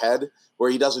it's in his head where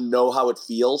he doesn't know how it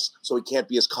feels, so he can't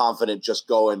be as confident just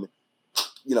going,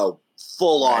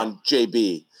 full on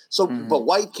JB. So, but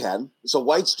White can. So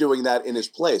White's doing that in his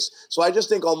place. So I just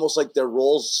think almost like their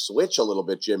roles switch a little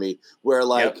bit, Jimmy, where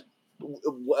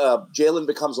Jaylen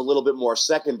becomes a little bit more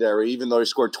secondary, even though he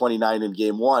scored 29 in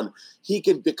game 1. He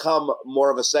can become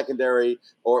more of a secondary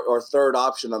or third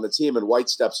option on the team, and White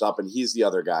steps up and he's the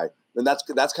other guy. And that's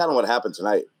kind of what happened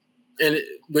tonight. And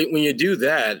when you do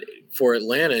that for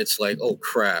Atlanta, it's like, oh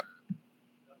crap,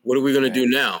 what are we going to do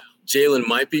now? Jalen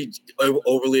might be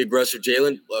overly aggressive,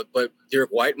 but Derek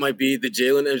White might be the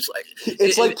Jalen.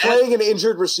 It's like playing an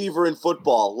injured receiver in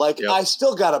football. Like, Yep. I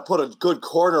still got to put a good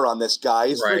corner on this guy.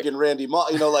 He's Right. freaking Randy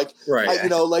Moss.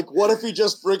 Right. Like, what if he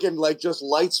just freaking, like, just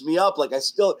lights me up? Like,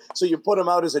 so you put him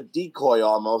out as a decoy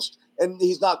almost, and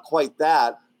he's not quite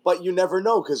that. But you never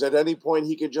know, because at any point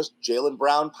he could just Jaylen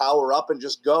Brown power up and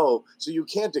just go. So you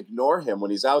can't ignore him when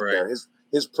he's out there.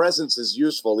 His presence is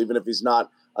useful, even if he's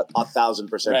not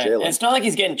 1,000% right. Jalen. And it's not like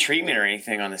he's getting treatment or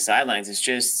anything on the sidelines. It's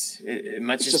just it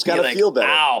might just gotta be like feel better.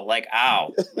 ow, like Yeah.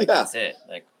 That's it.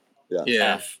 Like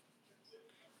Yeah. F.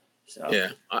 So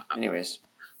Yeah. anyways.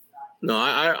 No,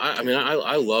 I mean,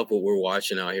 I love what we're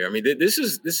watching out here. I mean, this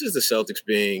is the Celtics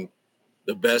being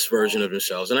the best version of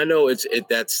themselves, and I know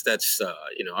that's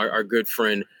our good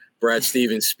friend Brad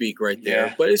Stevens speak right there,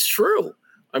 Yeah. but it's true.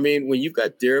 I mean, when you've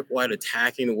got Derek White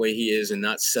attacking the way he is and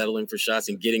not settling for shots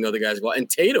and getting other guys involved, and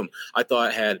Tatum, I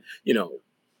thought had,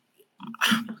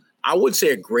 I wouldn't say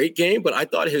a great game, but I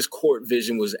thought his court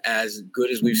vision was as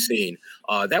good as we've seen.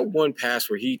 That one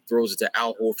pass where he throws it to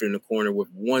Al Horford in the corner with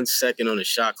 1 second on the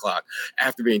shot clock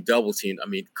after being double teamed. I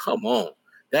mean, come on.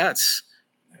 That's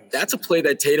a play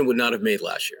that Tatum would not have made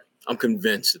last year. I'm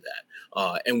convinced of that.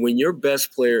 And when your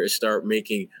best player is start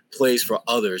making plays for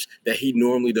others that he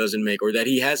normally doesn't make or that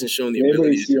he hasn't shown the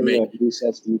ability to make,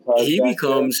 he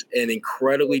becomes an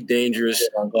incredibly dangerous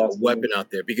weapon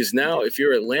out there. Because now if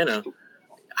you're Atlanta,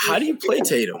 how do you play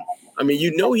Tatum? I mean, he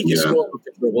can score from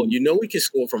the dribble. He can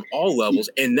score from all levels.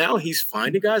 And now he's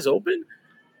finding guys open.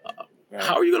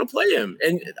 How are you going to play him?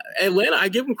 And Atlanta, I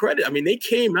give them credit. I mean, they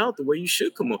came out the way you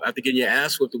should come up after getting your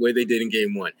ass whipped the way they did in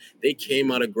game one. They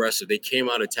came out aggressive. They came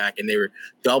out attacking. They were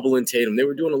doubling Tatum. They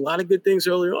were doing a lot of good things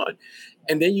earlier on.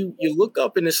 And then you look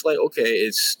up and it's like, okay,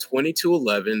 it's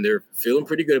 22-11. They're feeling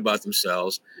pretty good about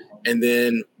themselves. And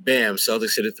then, bam,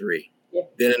 Celtics hit a three.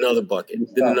 Then another bucket.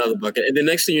 Then another bucket. And the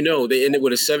next thing you know, they ended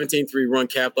with a 17-3 run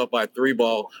capped up by a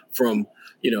 3-ball from –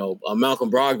 Malcolm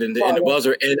Brogdon in the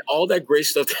buzzer, and all that great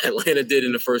stuff that Atlanta did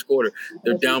in the first quarter.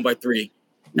 They're down by 3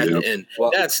 at the end. Well,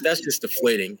 that's just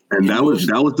deflating. And that was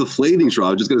deflating, Shaw.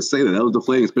 I was just gonna say that was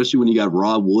deflating, especially when you got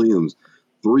Rob Williams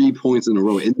 3 points in a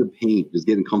row in the paint, just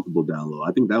getting comfortable down low.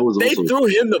 I think that was they threw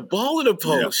him the ball in the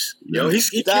post. Yeah. He that's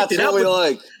kicked it out. What we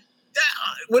like.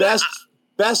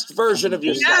 Best version of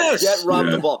yourself. Yes. Get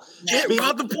Rob the ball.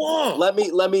 Rob the ball. Let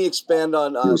me expand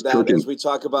on that as we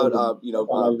talk about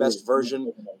best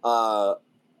version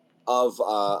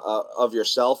of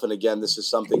yourself. And again, this is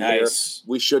something here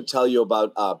we should tell you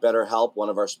about. BetterHelp, one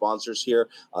of our sponsors here.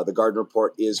 The Garden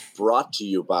Report is brought to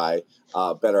you by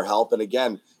BetterHelp. And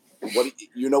again,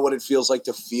 what it feels like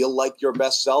to feel like your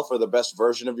best self or the best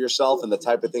version of yourself, and the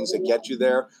type of things that get you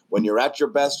there. When you're at your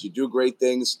best, you do great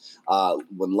things.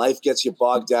 When life gets you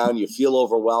bogged down, you feel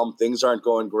overwhelmed, things aren't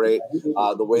going great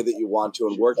the way that you want to,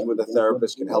 and working with a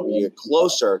therapist can help you get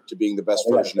closer to being the best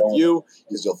version of you,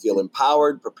 because you'll feel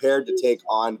empowered, prepared to take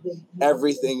on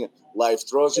everything life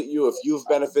throws at you. If you've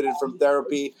benefited from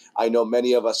therapy, I know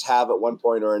many of us have at one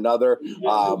point or another,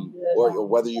 or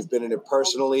whether you've been in it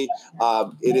personally,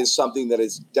 it is something that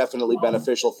is definitely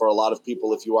beneficial for a lot of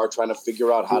people if you are trying to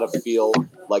figure out how to feel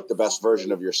like the best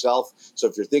version of yourself. So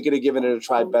if you're thinking of giving it a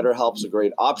try, BetterHelp's a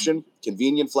great option.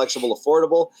 Convenient, flexible,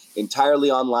 affordable,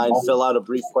 entirely online. Fill out a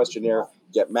brief questionnaire,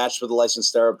 get matched with a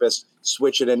licensed therapist,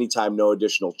 switch at any time, no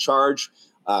additional charge.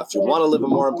 If you want to live a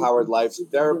more empowered life,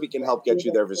 therapy can help get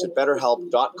you there. Visit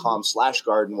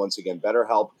BetterHelp.com/garden. Once again,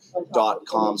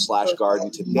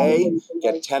 BetterHelp.com/garden. Today,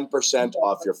 get 10%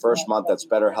 off your first month. That's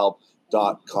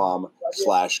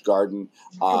BetterHelp.com/garden.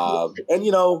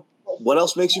 And what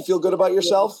else makes you feel good about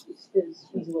yourself?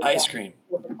 Ice cream.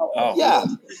 Oh. Yeah.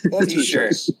 And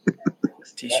t-shirts.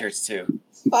 T-shirts too.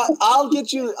 I'll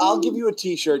give you a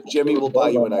t-shirt. Jimmy will buy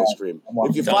you an ice cream.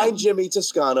 If you find Jimmy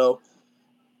Toscano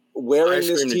wearing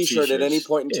this t-shirt at any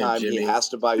point in time, he has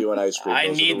to buy you an ice cream. I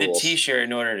need the t-shirt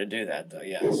in order to do that, though.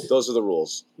 Yes. Those are the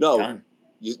rules. No,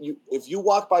 you if you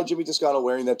walk by Jimmy Toscano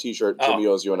wearing that t-shirt, Jimmy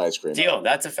owes you an ice cream. Deal.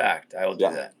 That's a fact. I will do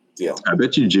that. Deal. I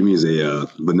bet you Jimmy's a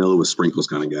vanilla with sprinkles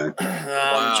kind of guy.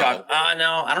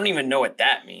 No, I don't even know what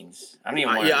that means. I don't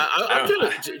even want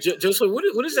Joseph,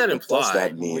 what does that imply? What does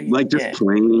that mean? Like just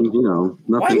plain,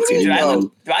 nothing.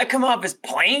 Do I come off as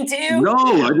plain to you? No,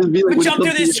 I just mean like jump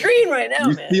through this screen right now,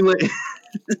 man. Seem like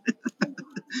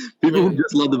people who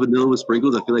just love the vanilla with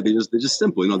sprinkles. I feel like they're just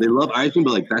simple. They love ice cream,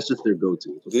 but like that's just their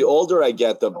go-to. The older I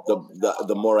get, the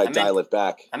more I dial it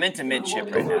back. I'm into mint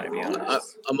chip right now, to be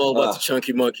honest. I'm all about the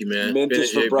chunky monkey, man. Mint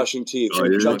is for brushing teeth.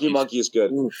 Chunky monkey is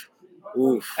good. Oof.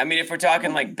 I mean, if we're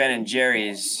talking like Ben and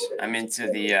Jerry's, I'm into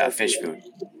the fish food.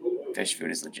 Fish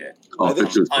food is legit. Oh,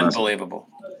 fish food is classic. Unbelievable.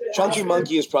 Chunky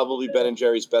Monkey is probably Ben &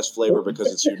 Jerry's best flavor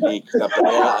because it's unique. That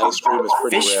banana ice cream is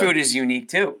pretty Fish rare. food is unique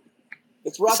too.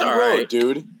 It's Rocky all Road, right.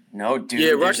 dude. No, dude.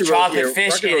 Yeah, there's Rocky Road- chocolate yeah,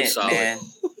 fish Rocky in Road's it, solid. man.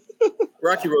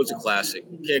 Rocky Road's a classic.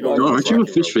 Can't go John, wrong aren't with you a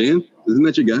Rocky fish Road. fan? Isn't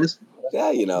that your guys?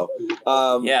 Yeah, you know.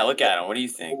 Yeah, look at him. What do you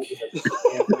think? You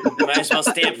might as well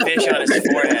stamp fish on his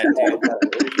forehead, dude.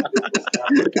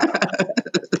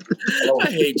 I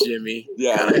hate Jimmy.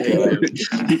 Yeah, God, I hate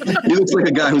him. He looks like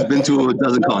a guy who's been to a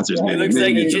dozen concerts, man. It looks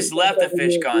like he just left a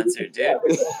fish concert, dude.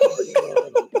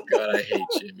 God, I hate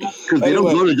Jimmy. Because they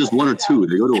don't go to just one or two;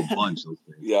 they go to a bunch. Those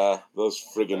things. Yeah, those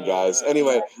friggin' guys.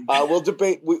 Anyway, we'll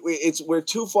debate. We're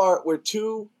too far. We're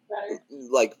too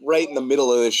like right in the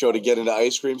middle of the show to get into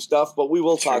ice cream stuff, but we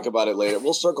will talk about it later.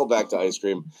 We'll circle back to ice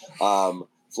cream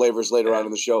flavors later on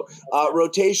in the show.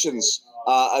 Rotations.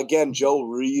 Again, Joe,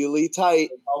 really tight.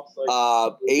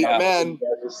 8 men.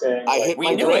 I hit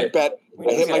my Grant bet.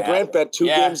 I hit my Grant bet 2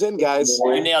 games in, guys.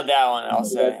 You nailed that one, I'll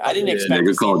say. I didn't expect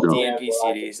to see call, Joe. DNP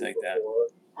CDs like that.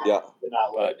 Yeah,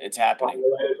 but it's happening.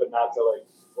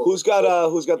 Who's got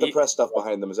the press stuff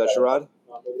behind them? Is that Sherrod?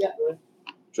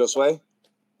 Josue?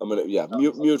 I'm gonna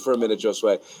mute for a minute,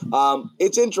 Josue.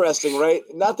 It's interesting, right?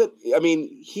 Not that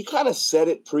he kind of said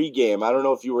it pregame. I don't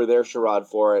know if you were there, Sherrod,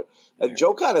 for it.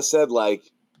 Joe kind of said Grant.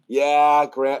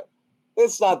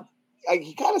 It's not.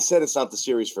 He kind of said it's not the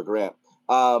series for Grant.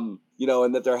 And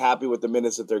that they're happy with the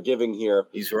minutes that they're giving here.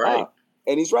 He's right,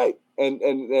 and he's right. And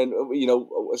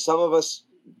some of us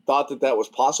thought that was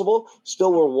possible.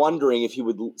 Still, we're wondering if he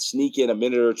would sneak in a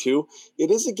minute or two.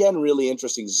 It is again really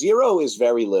interesting. 0 is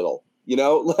very little. It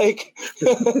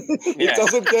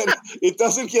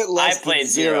doesn't get less than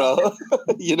 0.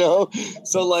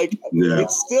 So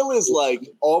it still is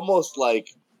almost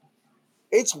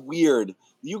it's weird.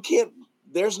 You can't.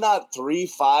 There's not 3,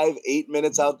 5, 8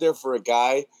 minutes out there for a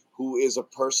guy who is a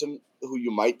person who you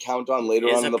might count on later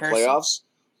on in the playoffs.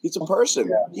 He's a person.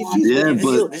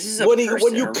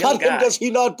 When you cut him, does he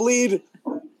not bleed?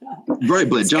 Right,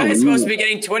 but this John, guy's supposed to be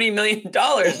getting $20 million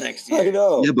next year. I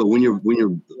know. Yeah, but when you're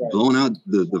blowing out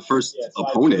the first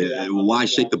opponent, why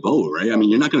shake the boat, right?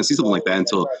 You're not going to see something like that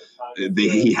until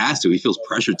he has to. He feels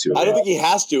pressure to. I don't think he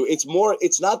has to. It's more.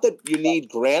 It's not that you need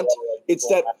Grant. It's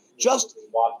that just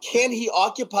can he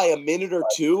occupy a minute or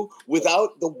two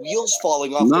without the wheels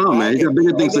falling off? No, man, you got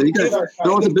bigger things. You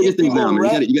got the bigger things now,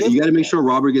 man. You got to make sure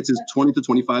Robert gets his 20 to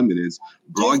 25 minutes.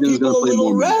 Brogdon's going to play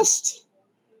more minutes.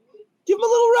 Give him a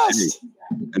little rest.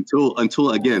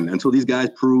 Until these guys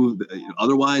prove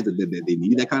otherwise that they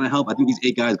need that kind of help. I think these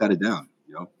 8 guys got it down.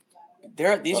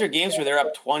 These are games where they're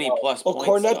up 20 plus points.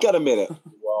 Cornette got a minute.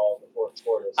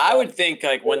 I would think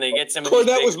when they get some.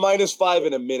 Cornette was -5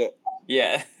 in a minute.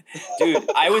 Yeah, dude.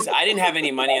 I didn't have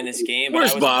any money on this game.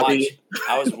 Where's Bobby?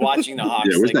 I was watching the Hawks.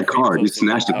 Yeah, where's that card? You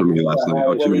snatched it from me last night.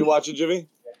 What were you watching, Jimmy?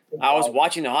 I was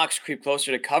watching the Hawks creep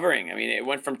closer to covering. It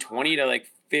went from 20 to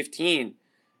 15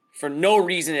 for no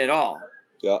reason at all.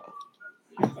 Yeah.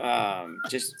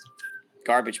 Just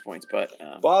garbage points. But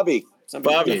Bobby,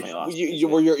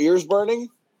 were your ears burning?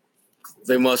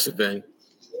 They must have been.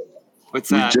 What's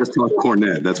that? We just talked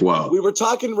Cornette. That's wild. We were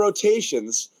talking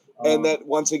rotations, and that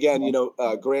once again,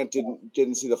 Grant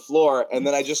didn't see the floor, and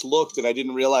then I just looked and I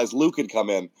didn't realize Luke had come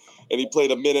in, and he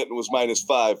played a minute and was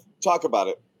 -5. Talk about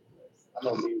it.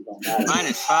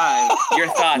 -5. Your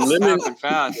thoughts?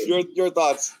 Fast. Your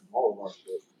thoughts.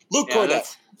 Luke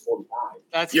Cornette.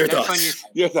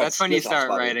 That's when you start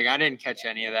writing. I didn't catch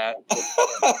any of that.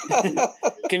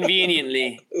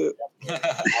 Conveniently.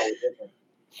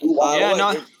 What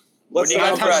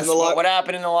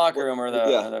happened in the locker room or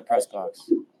the press box?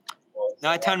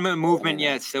 Not a ton of movement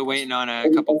yet. Still waiting on a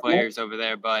couple players over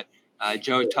there, but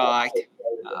Joe talked.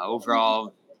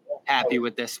 Overall, happy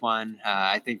with this one.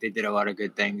 I think they did a lot of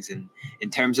good things, and in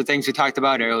terms of things we talked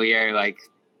about earlier,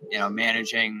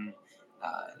 managing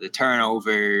the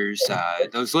turnovers,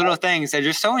 those little things, they're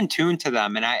just so in tune to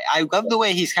them. And I love the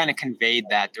way he's kind of conveyed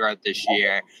that throughout this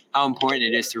year, how important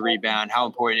it is to rebound, how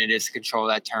important it is to control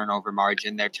that turnover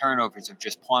margin. Their turnovers have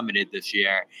just plummeted this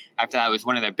year after that was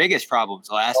one of their biggest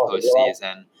problems last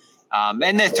postseason.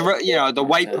 And the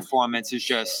White performance is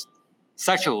just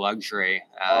such a luxury.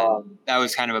 That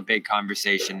was kind of a big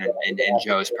conversation in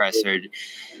Joe's presser.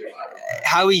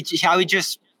 How he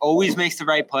just always makes the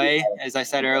right play, as I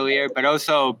said earlier, but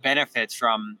also benefits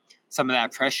from some of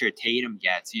that pressure Tatum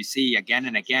gets. You see again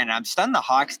and again. I'm stunned the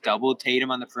Hawks doubled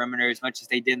Tatum on the perimeter as much as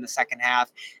they did in the second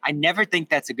half. I never think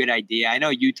that's a good idea. I know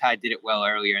Utah did it well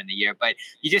earlier in the year, but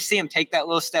you just see him take that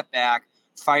little step back,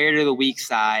 fire to the weak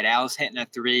side. Al's hitting a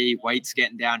 3. White's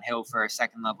getting downhill for a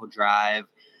second level drive.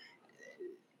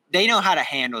 they know how to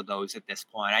handle those at this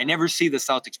point. I never see the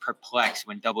Celtics perplexed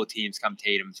when double teams come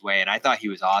Tatum's way, and I thought he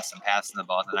was awesome passing the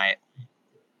ball tonight.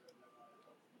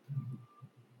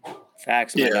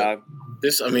 Facts, my dog.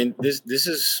 This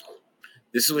is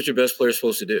what your best player is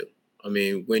supposed to do. I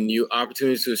mean, when you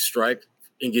opportunities to strike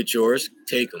and get yours,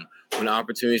 take them. When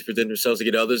opportunities present themselves to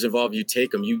get others involved, you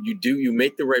take them. You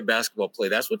make the right basketball play.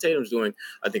 That's what Tatum's doing,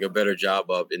 I think, a better job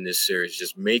of in this series,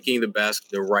 just making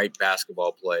the right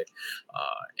basketball play.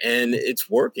 And it's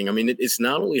working. I mean, it's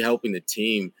not only helping the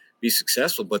team be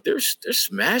successful, but they're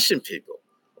smashing people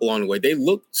along the way. They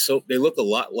look a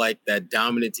lot like that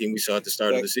dominant team we saw at the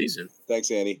start of the season. Thanks,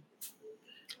 Andy.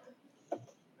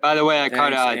 By the way, I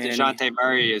caught DeJounte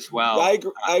Murray as well. I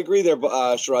agree there,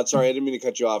 Sherrod. Sorry, I didn't mean to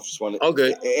cut you off. Just wanted. Oh,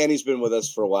 good. Andy's been with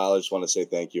us for a while. I just want to say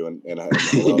thank you and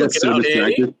He got so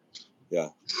distracted. Yeah,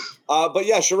 but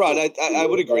yeah, Sherrod, I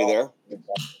would agree there.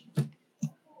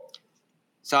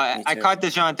 So I caught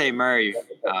DeJounte Murray,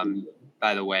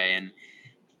 by the way, and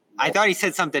I thought he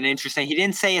said something interesting. He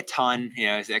didn't say a ton.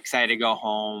 He's excited to go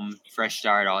home, fresh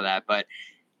start, all that, but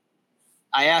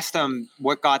I asked him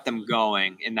what got them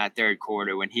going in that third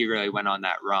quarter when he really went on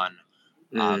that run.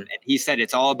 And he said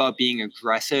it's all about being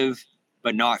aggressive,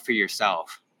 but not for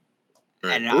yourself.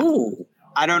 And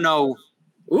I don't know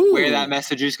where that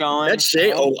message is going. That's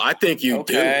shade. I think you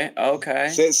do. Okay.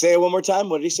 Say it one more time.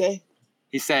 What did he say?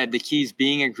 He said the key is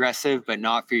being aggressive, but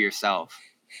not for yourself.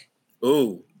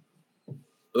 Ooh.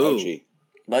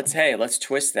 Let's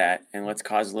twist that and let's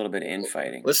cause a little bit of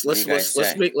infighting. Let's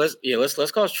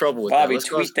cause trouble with Bobby,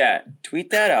 that. Tweet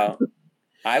that out.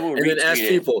 I will and then ask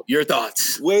people your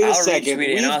thoughts. Wait a second.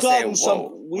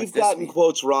 We've gotten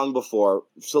quotes wrong before.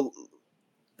 So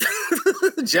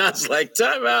John's like,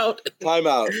 time out.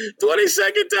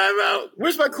 20-second timeout.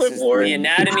 Where's my clipboard? The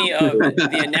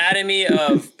anatomy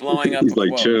of blowing up a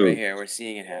quote right here. We're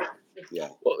seeing it happen. Yeah.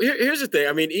 Well, here's the thing.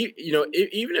 I mean,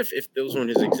 even if those weren't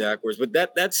his exact words, but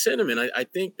that sentiment, I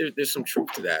think there's some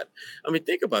truth to that. I mean,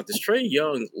 think about this. Trae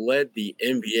Young led the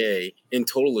NBA in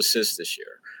total assists this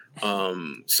year.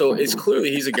 So it's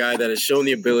clearly he's a guy that has shown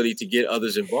the ability to get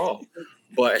others involved.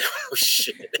 But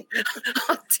shit,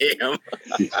 damn,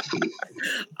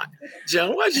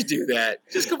 John, why'd you do that?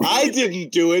 I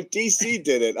didn't do it. DC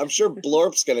did it. I'm sure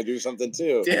Blorp's gonna do something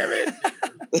too. Damn it!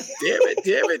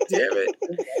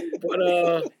 But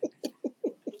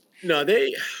no,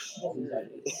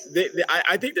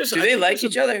 I think there's. Do they like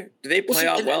each other? Do they play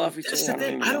off well off each other? That's the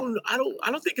thing. I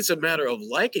don't think it's a matter of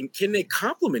liking. Can they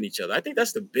complement each other? I think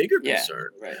that's the bigger concern.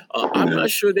 Right. I'm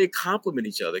not sure they complement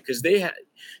each other because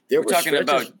we're talking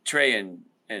about Trae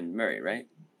and Murray, right?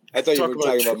 I thought you were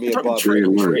talking about me and Bob. Trae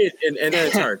and the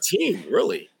entire team,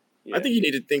 really. Yeah. I think you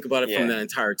need to think about it from that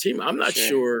entire team. I'm not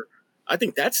sure. I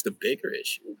think that's the bigger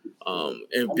issue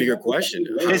and bigger question.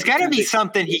 There's got to be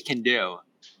something he can do.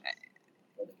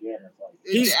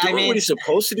 He's doing what he's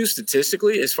supposed to do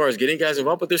statistically as far as getting guys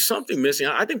involved, but there's something missing.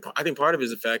 I think part of it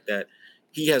is the fact that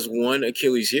he has one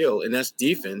Achilles heel, and that's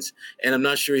defense. And I'm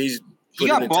not sure he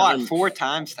got blocked 4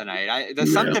 times tonight.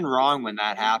 There's something wrong when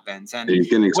that happens. And he's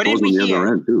getting exposed on the other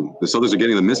end too. The Celtics are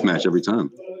getting the mismatch every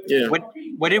time. Yeah.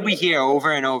 What did we hear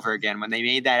over and over again when they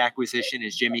made that acquisition?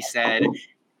 As Jimmy said,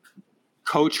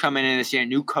 coach coming in this year,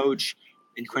 new coach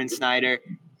in Quinn Snyder.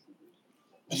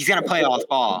 He's gonna play off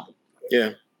ball.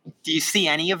 Yeah. Do you see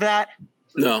any of that?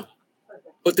 No.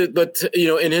 But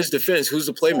in his defense, who's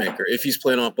the playmaker if he's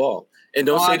playing off ball? And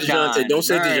don't say DeJounte. Don't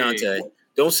say DeJounte.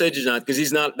 Don't say DeJounte because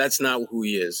he's not. That's not who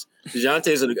he is. DeJounte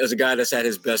is a guy that's at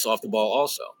his best off the ball.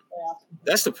 Also,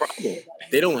 that's the problem.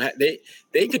 They don't have.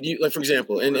 They could use, like, for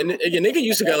example, and again, they could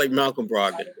use a guy like Malcolm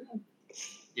Brogdon.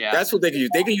 Yeah, that's what they could use.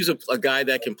 They could use a guy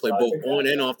that can play both on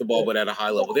and off the ball, but at a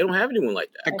high level. They don't have anyone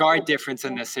like that. The guard difference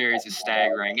in this series is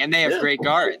staggering, and they have great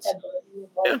guards.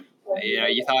 Yeah.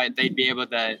 You thought they'd be able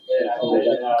to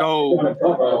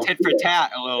go tit for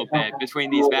tat a little bit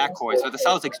between these backcourts, but the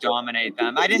Celtics dominate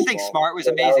them. I didn't think Smart was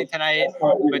amazing tonight,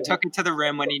 but took it to the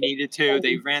rim when he needed to.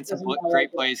 They ran some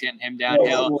great plays getting him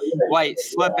downhill. White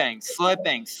slipping.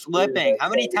 How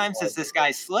many times does this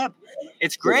guy slip?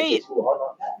 It's great.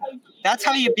 That's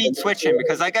how you beat switching,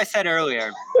 because like I said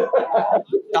earlier,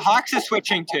 the Hawks are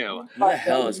switching too. What the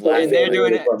hell is laughing? And they're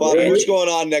doing it. Bob, what's going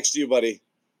on next to you, buddy?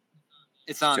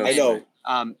 It's on. I know.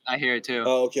 I hear it too.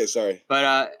 Oh, okay, sorry.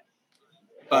 But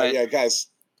yeah, guys,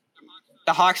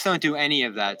 the Hawks don't do any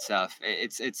of that stuff.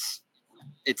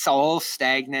 It's all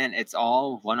stagnant. It's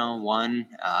all one-on-one.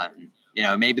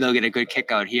 Maybe they'll get a good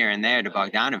kick out here and there to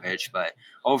Bogdanovich, but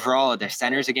overall, their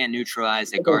centers are getting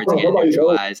neutralized. Their guards are getting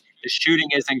neutralized. The shooting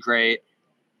isn't great.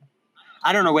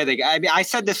 I don't know where I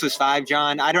said this was 5,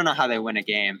 John. I don't know how they win a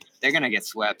game. They're gonna get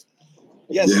swept.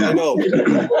 Yes, Yeah. I know.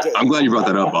 I'm glad you brought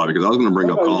that up, Bob, because I was going to bring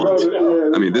up college.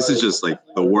 I mean, this is just like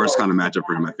the worst kind of matchup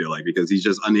for him, I feel like, because he's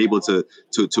just unable to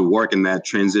work in that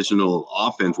transitional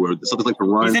offense where the Celtics like to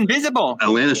run. He's invisible.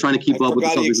 Atlanta's trying to keep up with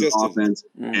the Celtics offense,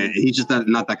 and he's just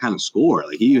not that kind of scorer.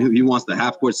 Like he wants the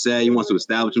half court set, he wants to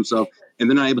establish himself, and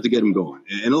they're not able to get him going.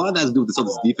 And a lot of that has to do with the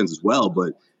Celtics defense as well.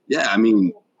 But yeah, I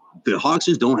mean, the Hawks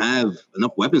just don't have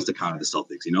enough weapons to counter the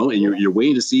Celtics, and you're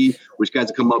waiting to see which guys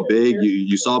to come up big.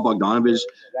 You saw Bogdanovich,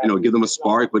 give them a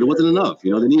spark, but it wasn't enough.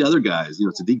 They need other guys.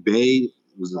 Sadiq Bey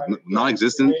was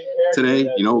non-existent today.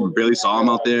 Barely saw him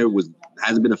out there.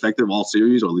 Hasn't been effective all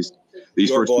series, or at least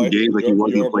these first two games, like he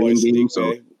was in the playing game.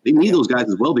 So they need those guys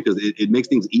as well because it makes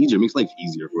things easier. It makes life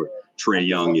easier for Trae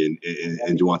Young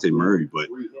and Dejounte Murray. But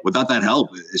without that help,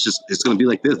 it's going to be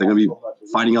like this. They're going to be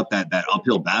fighting up that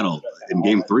uphill battle in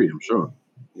Game 3, I'm sure.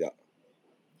 Yeah.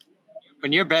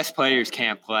 When your best players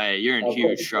can't play, you're in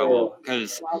huge trouble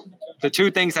because the two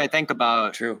things I think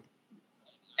about,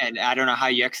 and I don't know how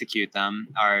you execute them,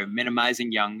 are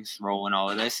minimizing Young's role in all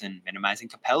of this and minimizing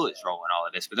Capella's role in all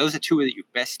of this. But those are two of your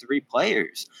best three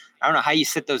players. I don't know how you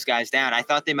sit those guys down. I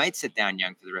thought they might sit down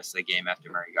Young for the rest of the game after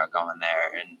Murray got going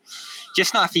there. And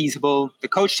just not feasible. The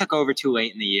coach took over too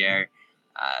late in the year.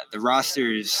 The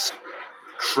roster's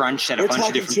crunched at a bunch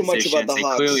of different positions. They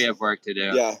clearly have work to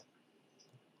do. Yeah.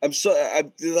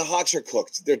 The Hawks are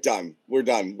cooked. They're done. We're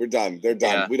done. They're done.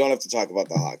 Yeah. We don't have to talk about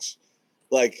the Hawks.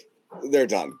 They're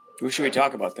done. Who should we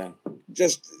talk about then?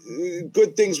 Just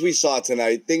good things we saw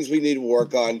tonight, things we need to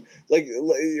work on.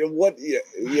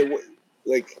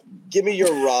 Give me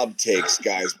your Rob takes,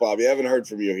 guys. Bobby, I haven't heard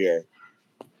from you here.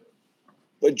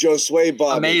 But Josue,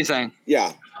 Bobby. Amazing.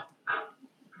 Yeah.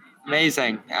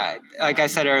 Amazing. Like I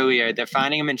said earlier, they're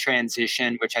finding him in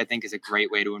transition, which I think is a great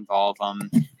way to involve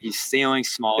him. He's stealing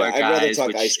smaller guys,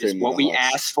 which is what we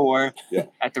asked for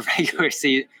at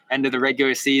the end of the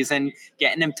regular season,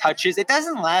 getting him touches. It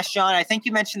doesn't last, John. I think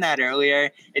you mentioned that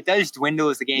earlier. It does dwindle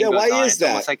as the game goes on. Why is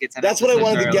that? That's what I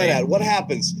wanted to get at. What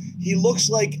happens? He looks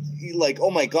like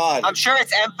oh my God. I'm sure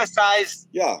it's emphasized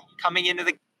coming into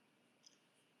the.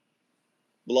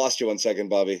 We lost you 1 second,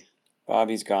 Bobby.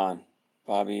 Bobby's gone.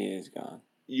 Bobby is gone.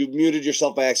 You muted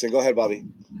yourself by accident. Go ahead, Bobby.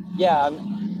 Yeah.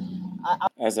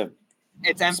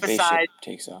 It's emphasized.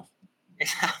 Takes off.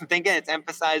 I'm thinking it's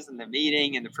emphasized in the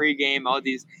meeting, in the pregame, all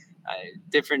these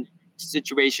different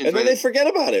situations. And then they forget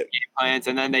about it. Plans,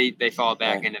 and then they fall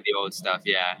back into the old stuff.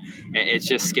 Yeah. It's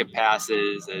just skip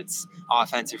passes. It's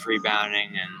offensive rebounding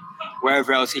and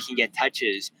wherever else he can get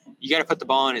touches. You got to put the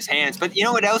ball in his hands. But you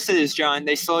know what else is, John?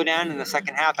 They slow down in the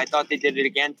second half. I thought they did it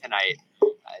again tonight.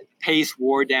 Pace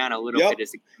wore down a little bit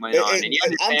as the game went on. And you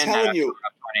understand I'm telling you,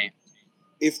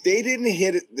 if they didn't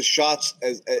hit the shots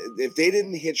if they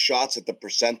didn't hit shots at the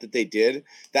percent that they did,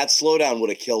 that slowdown would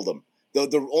have killed them.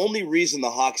 The only reason the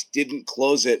Hawks didn't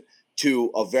close it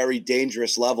to a very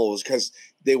dangerous level was because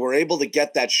they were able to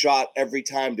get that shot every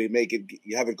time to make it,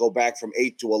 you have it go back from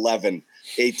 8 to 11,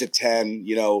 8 to 10,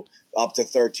 up to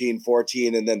 13,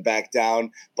 14, and then back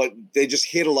down. But they just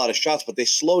hit a lot of shots, but they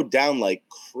slowed down like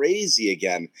crazy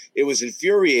again. It was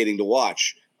infuriating to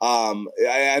watch.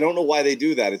 I don't know why they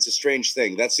do that. It's a strange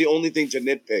thing. That's the only thing to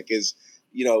nitpick is,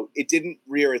 it didn't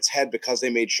rear its head because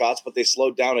they made shots, but they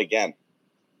slowed down again.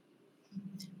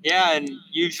 Yeah, and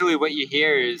usually what you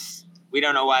hear is, we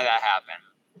don't know why that happened.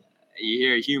 You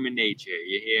hear human nature.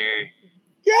 You hear...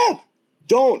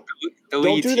 Don't do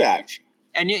huge. that.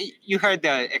 And you heard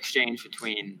the exchange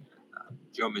between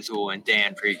Joe Mazzulla and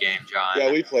Dan pregame, John.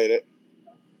 Yeah, we played it.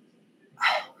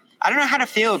 I don't know how to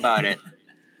feel about it.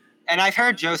 And I've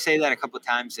heard Joe say that a couple of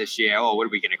times this year. Oh, what are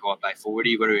we going to go up by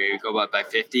 40? What are we going to go up by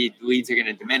 50? The leads are going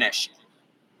to diminish.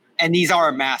 And these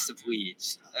are massive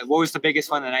leads. What was the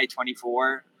biggest one tonight?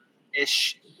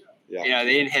 24-ish? Yeah.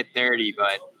 They didn't hit 30,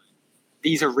 but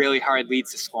these are really hard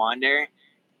leads to squander.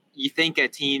 You think a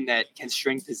team that can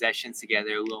string possessions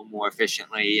together a little more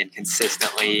efficiently and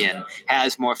consistently and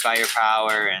has more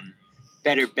firepower and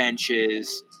better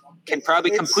benches can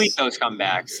probably complete those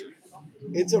comebacks.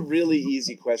 It's a really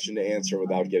easy question to answer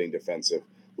without getting defensive.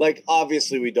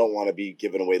 Obviously, we don't want to be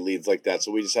giving away leads like that,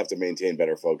 so we just have to maintain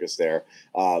better focus there,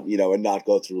 and not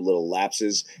go through little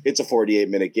lapses. It's a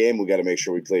 48-minute game. We got to make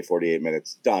sure we play 48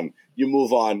 minutes. Done. You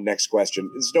move on. Next question.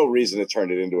 There's no reason to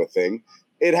turn it into a thing.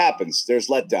 It happens. There's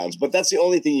letdowns. But that's the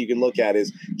only thing you can look at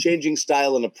is changing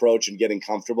style and approach and getting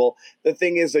comfortable. The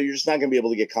thing is, though, you're just not going to be able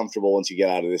to get comfortable once you get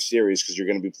out of this series because you're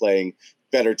going to be playing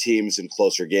better teams in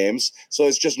closer games. So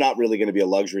it's just not really going to be a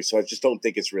luxury. So I just don't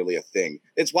think it's really a thing.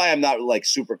 It's why I'm not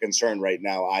super concerned right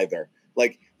now either.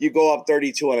 You go up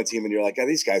 32 on a team and you're like,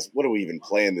 these guys, what are we even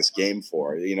playing this game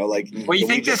for? Well, you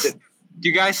think this Do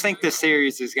you guys think this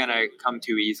series is going to come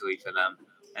too easily for them?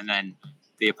 And then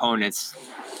the opponents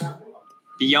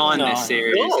beyond this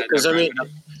series? No, because I mean,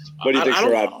 What do you think,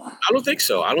 Sherrod? I don't think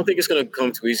so. I don't think it's going to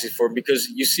come too easy for them because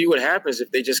you see what happens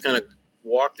if they just kind of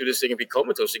walk through this thing and be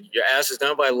comatose. Your ass is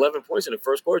down by 11 points in the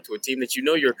first quarter to a team that you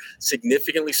know you're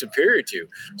significantly superior to.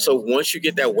 So once you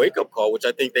get that wake-up call, which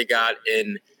I think they got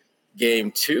in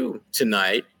Game 2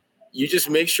 tonight, you just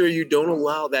make sure you don't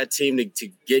allow that team to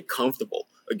get comfortable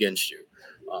against you.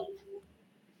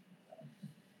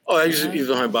 He's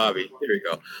behind Bobby. There you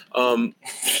go.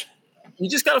 You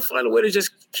just got to find a way to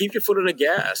just keep your foot on the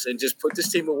gas and just put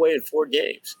this team away in 4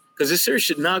 games because this series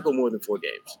should not go more than 4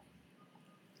 games.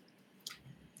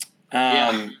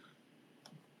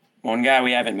 One guy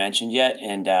we haven't mentioned yet,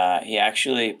 and he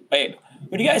actually – wait,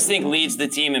 who do you guys think leads the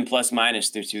team in plus-minus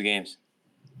through 2 games?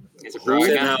 Is it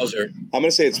Brogdon? Hauser. I'm going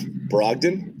to say it's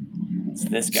Brogdon. It's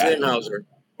this guy. Hauser.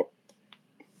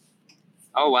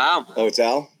 Oh, wow. Oh, it's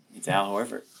Al? It's Al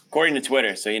Horford. According to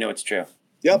Twitter, so you know it's true.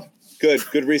 Yep.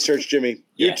 Good research, Jimmy.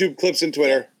 Yeah. YouTube clips and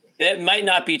Twitter. It might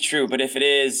not be true, but if it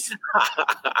is,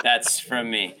 that's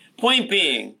from me. Point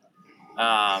being,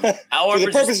 Al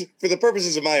Horford's for the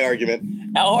purposes of my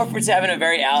argument, Al Horford's having a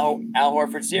very Al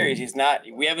Horford series. He's not.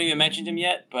 We haven't even mentioned him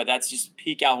yet, but that's just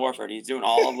peak Al Horford. He's doing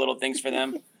all the little things for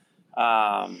them.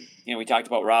 We talked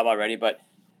about Rob already, but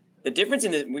the difference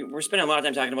in we're spending a lot of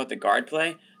time talking about the guard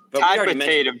play. But tied with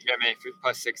Tatum, Jimmy, for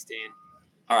plus 16.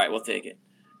 All right, we'll take it.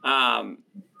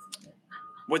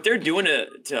 What they're doing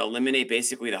to eliminate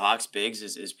basically the Hawks' bigs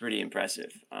is pretty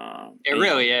impressive. It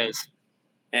really is.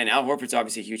 And Al Horford's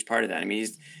obviously a huge part of that. I mean,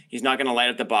 he's not going to light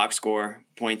up the box score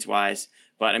points-wise,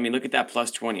 but, I mean, look at that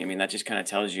plus 20. I mean, that just kind of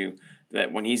tells you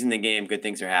that when he's in the game, good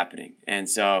things are happening. And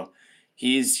so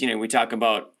he's, we talk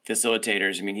about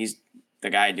facilitators. I mean, he's the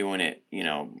guy doing it,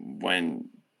 when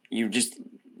you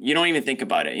don't even think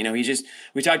about it.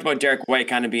 We talked about Derek White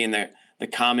kind of being the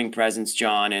calming presence,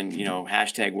 John, and,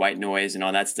 hashtag white noise and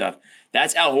all that stuff.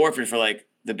 That's Al Horford for, like,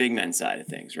 the big men side of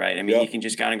things, right? I mean, He can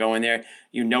just kind of go in there.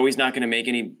 He's not going to make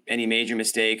any major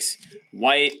mistakes.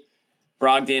 White,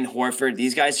 Brogdon, Horford,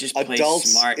 these guys just play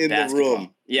smart in basketball. The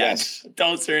room. Yes,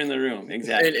 adults are in the room,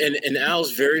 exactly. And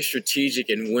Al's very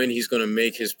strategic in when he's going to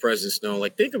make his presence known.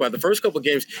 Like, think about it. The first couple of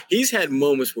games, he's had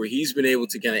moments where he's been able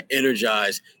to kind of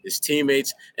energize his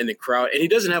teammates and the crowd. And he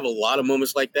doesn't have a lot of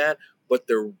moments like that, but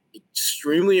they're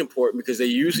extremely important because they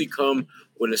usually come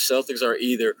when the Celtics are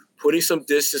either putting some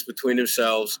distance between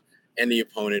themselves and the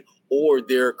opponent, or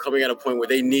they're coming at a point where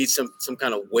they need some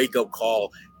kind of wake-up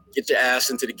call, get your ass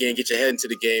into the game, get your head into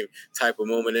the game type of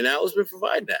moment. And Al's been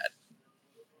providing that.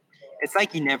 It's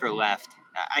like he never left.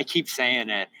 I keep saying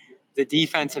it. The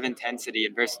defensive intensity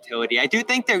and versatility. I do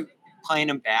think they're playing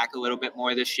him back a little bit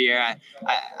more this year.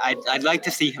 I'd like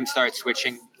to see him start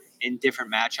switching in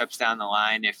different matchups down the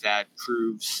line if that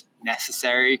proves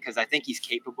necessary, because I think he's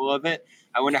capable of it.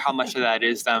 I wonder how much of that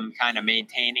is them kind of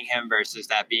maintaining him versus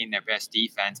that being their best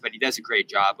defense, but he does a great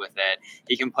job with it.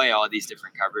 He can play all these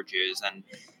different coverages. And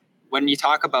when you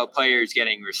talk about players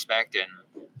getting respect and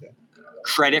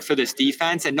credit for this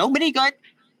defense, and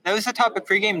that was the topic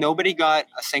pregame, nobody got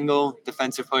a single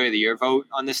Defensive Player of the Year vote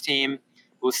on this team.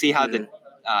 We'll see how the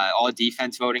all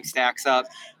defense voting stacks up.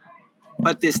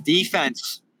 But this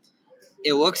defense,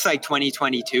 it looks like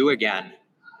 2022 again.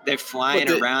 They're flying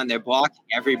around. They're blocking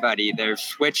everybody. They're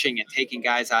switching and taking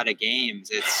guys out of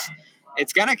games.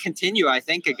 It's going to continue, I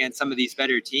think, against some of these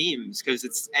better teams because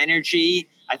it's energy.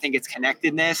 I think it's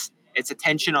connectedness. It's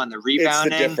attention on the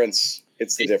rebounding.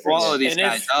 It's the difference. Follow these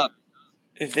guys up.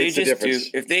 If they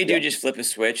just flip a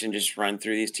switch and just run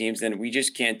through these teams, then we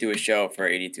just can't do a show for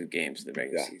 82 games of the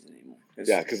regular season anymore.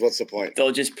 Because what's the point?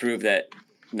 They'll just prove that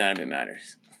none of it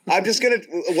matters.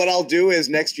 What I'll do is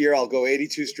next year I'll go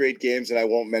 82 straight games and I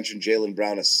won't mention Jaylen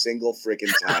Brown a single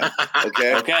freaking time.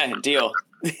 Okay? Okay, deal.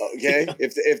 Okay?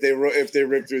 If they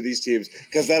rip through these teams,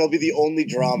 because that'll be the only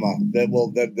drama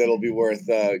that'll be worth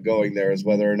going there is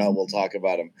whether or not we'll talk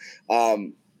about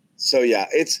them. So yeah,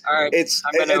 this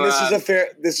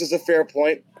is a fair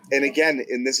point. And again,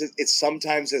 it's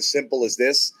sometimes as simple as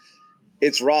this.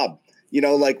 It's Rob.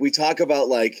 Like we talk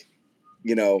about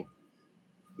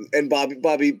and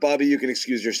Bobby, you can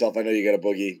excuse yourself. I know you got a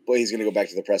boogie. Boy, he's going to go back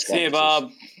to the press conference.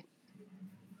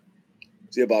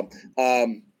 See you, Bob.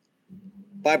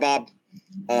 Bye, Bob.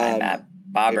 Bobbert. Hey,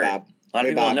 Bob. A lot of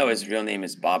people don't know his real name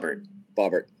is Bobbert.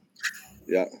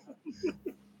 Yeah.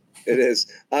 It is.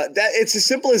 It's as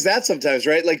simple as that sometimes,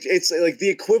 right? Like it's like the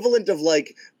equivalent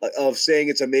of saying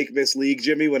it's a make-miss league,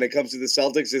 Jimmy, when it comes to the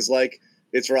Celtics is like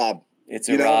it's Rob. It's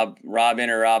a Rob in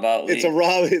or Rob out league.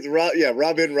 Rob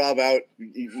in, Rob out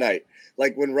night.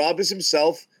 Like when Rob is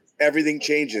himself everything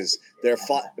changes. I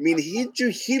mean,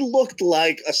 he looked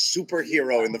like a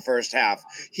superhero in the first half.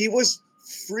 He was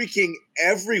freaking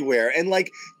everywhere. And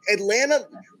like Atlanta,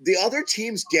 the other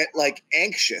teams get like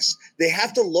anxious. They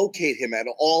have to locate him at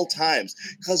all times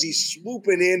because he's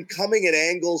swooping in, coming at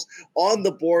angles, on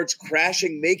the boards,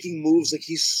 crashing, making moves. Like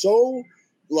he's so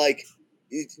like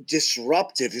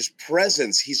disruptive. His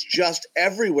presence, he's just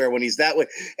everywhere when he's that way.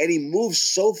 And he moves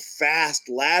so fast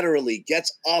laterally,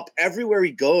 gets up everywhere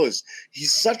he goes.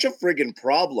 He's such a friggin'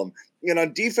 problem. And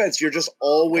on defense, you're just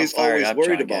always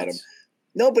worried about him.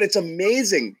 No, but it's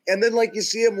amazing. And then, like, you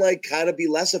see him, like, kind of be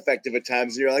less effective at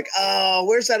times, and you're like, oh,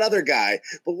 where's that other guy?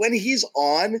 But when he's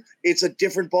on, it's a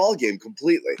different ballgame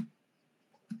completely.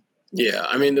 Yeah,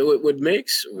 I mean, what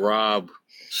makes Rob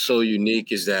so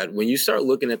unique is that when you start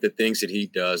looking at the things that he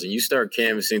does and you start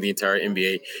canvassing the entire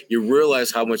NBA, you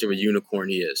realize how much of a unicorn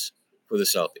he is for the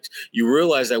Celtics. You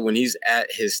realize that when he's at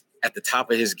the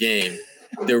top of his game,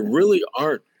 there really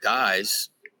aren't guys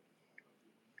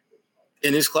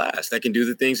in his class that can do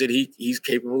the things that he's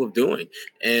capable of doing.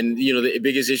 And, you know, the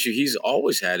biggest issue he's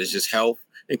always had is just health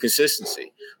and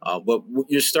consistency. But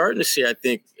you're starting to see, I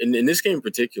think, in this game in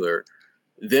particular,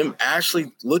 them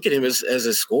actually look at him as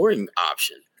a scoring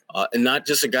option. And not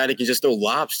just a guy that can just throw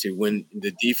lobs to when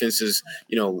the defense is,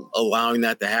 you know, allowing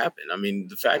that to happen. I mean,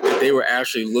 the fact that they were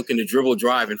actually looking to dribble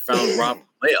drive and found Rob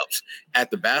layups at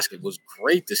the basket was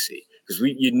great to see. Because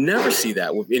you never see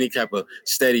that with any type of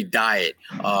steady diet.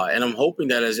 And I'm hoping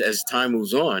that as time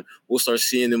moves on, we'll start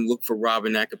seeing them look for Rob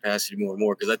in that capacity more and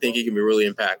more, because I think he can be really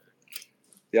impactful.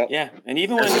 Yep. Yeah. And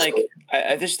even when, like,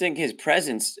 I just think his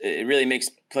presence, it really makes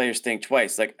players think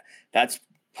twice. Like, that's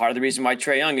part of the reason why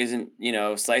Trae Young isn't, you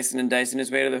know, slicing and dicing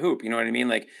his way to the hoop. You know what I mean?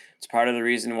 Like, it's part of the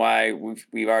reason why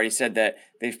we've already said that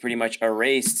they've pretty much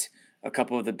erased a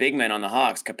couple of the big men on the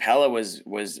Hawks. Capella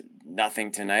was nothing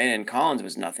tonight, and Collins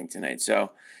was nothing tonight.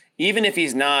 So even if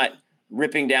he's not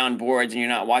ripping down boards and you're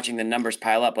not watching the numbers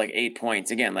pile up like 8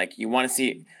 points, again, like, you want to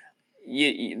see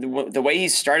the way he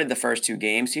started the first two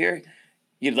games here,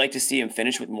 you'd like to see him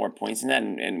finish with more points than that.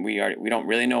 And we don't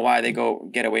really know why they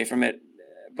get away from it.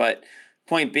 But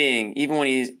point being, even when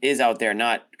he is out there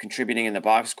not contributing in the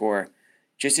box score,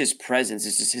 just his presence,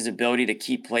 is just his ability to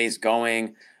keep plays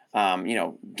going, you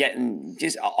know, getting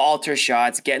just alter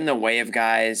shots, get in the way of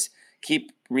guys,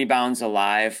 keep rebounds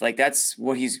alive. Like, that's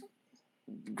what he's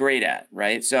great at,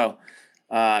 right? So,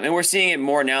 and we're seeing it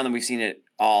more now than we've seen it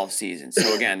all season.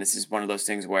 So again, this is one of those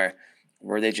things where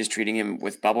were they just treating him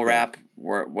with bubble wrap?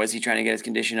 Was he trying to get his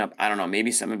condition up? I don't know.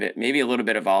 Maybe some of it, maybe a little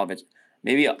bit of all of it.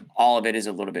 Maybe all of it is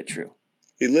a little bit true.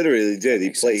 He literally did.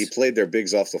 He played their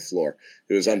bigs off the floor.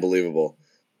 It was unbelievable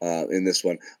in this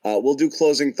one. We'll do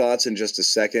closing thoughts in just a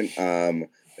second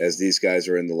as these guys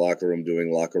are in the locker room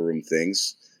doing locker room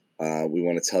things. We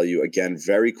want to tell you again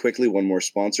very quickly, one more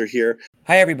sponsor here.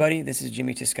 Hi, everybody. This is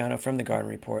Jimmy Toscano from The Garden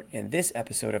Report, and this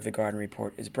episode of The Garden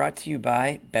Report is brought to you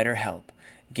by BetterHelp.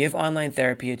 Give online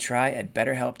therapy a try at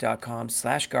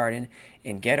betterhelp.com/garden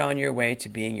and get on your way to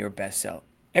being your best self.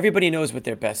 Everybody knows what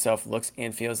their best self looks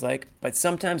and feels like, but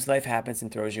sometimes life happens and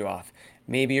throws you off.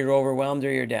 Maybe you're overwhelmed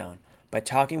or you're down, but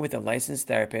talking with a licensed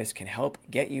therapist can help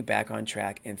get you back on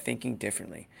track and thinking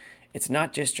differently. It's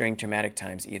not just during traumatic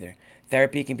times either.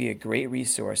 Therapy can be a great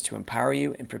resource to empower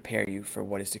you and prepare you for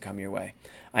what is to come your way.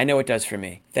 I know it does for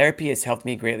me. Therapy has helped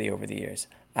me greatly over the years.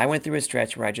 I went through a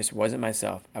stretch where I just wasn't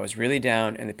myself. I was really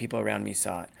down and the people around me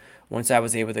saw it. Once I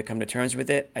was able to come to terms with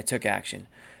it, I took action.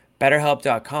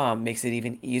 BetterHelp.com makes it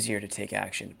even easier to take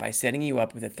action by setting you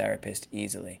up with a therapist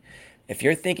easily. If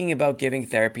you're thinking about giving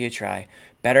therapy a try,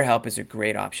 BetterHelp is a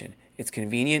great option. It's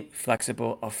convenient,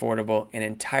 flexible, affordable, and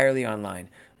entirely online.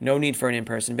 No need for an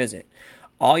in-person visit.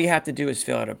 All you have to do is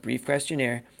fill out a brief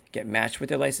questionnaire, get matched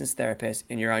with a licensed therapist,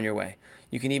 and you're on your way.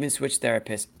 You can even switch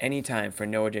therapists anytime for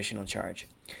no additional charge.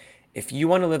 If you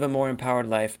want to live a more empowered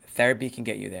life, therapy can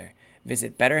get you there.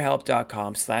 Visit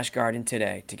betterhelp.com/garden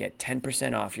today to get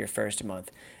 10% off your first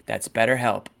month. That's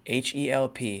BetterHelp,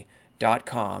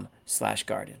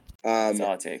 HELP.com/garden. That's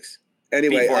all it takes.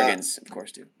 Anyway, beef organs, of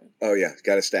course, too. Oh yeah,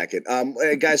 got to stack it.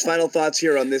 Guys, final thoughts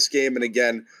here on this game. And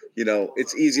again, you know,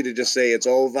 it's easy to just say it's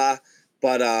over,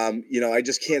 but you know, I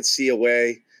just can't see a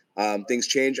way things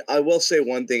change. I will say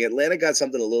one thing: Atlanta got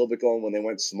something a little bit going when they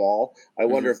went small. I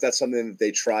wonder if that's something that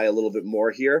they try a little bit more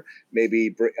here.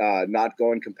 Maybe not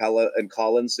going Capella and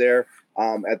Collins there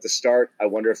at the start. I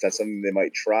wonder if that's something they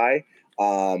might try.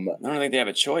 I don't think they have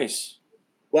a choice.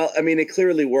 Well, I mean, it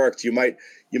clearly worked. You might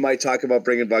talk about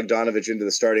bringing Bogdanovich into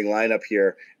the starting lineup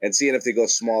here and seeing if they go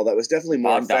small. That was definitely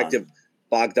more effective.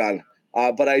 Bogdan.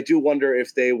 But I do wonder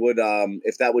if they would,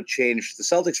 if that would change the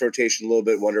Celtics rotation a little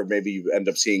bit. Wonder if maybe you end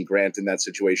up seeing Grant in that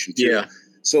situation too. Yeah.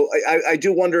 So I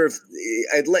do wonder if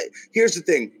here's the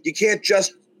thing: you can't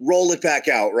just roll it back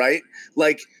out, right?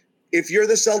 Like if you're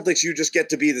the Celtics, you just get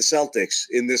to be the Celtics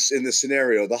in this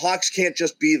scenario. The Hawks can't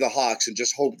just be the Hawks and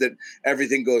just hope that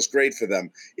everything goes great for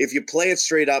them. If you play it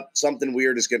straight up, something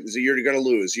weird you're going to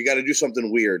lose. You got to do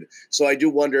something weird. So I do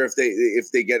wonder if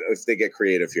they get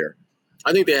creative here.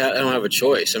 I think they don't have a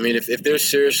choice. I mean, if they're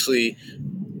seriously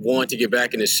want to get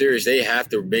back in the series, they have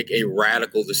to make a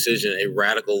radical decision, a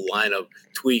radical lineup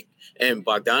tweak. And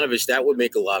Bogdanovich, that would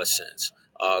make a lot of sense.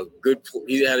 Good.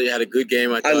 He had a good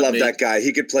game. I love that guy.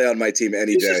 He could play on my team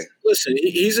any day. Listen,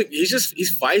 he's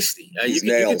feisty. You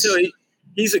can tell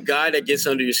he's a guy that gets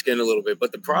under your skin a little bit.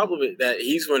 But the problem that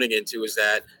he's running into is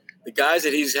that the guys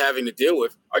that he's having to deal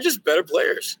with are just better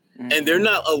players. And they're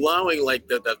not allowing like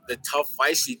the tough,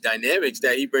 feisty dynamics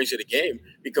that he brings to the game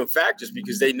become factors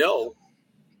because they know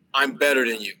I'm better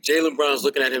than you. Jaylen Brown's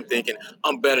looking at him thinking,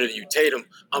 I'm better than you. Tatum,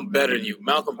 I'm better than you.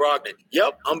 Malcolm Brogdon,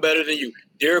 yep, I'm better than you.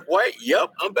 Derek White,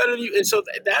 yep, I'm better than you. And so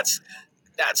that's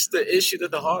the issue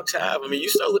that the Hawks have. I mean, you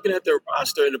start looking at their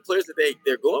roster and the players that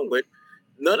they're going with,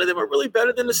 none of them are really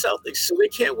better than the Celtics. So they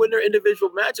can't win their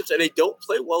individual matchups, and they don't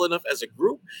play well enough as a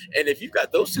group. And if you've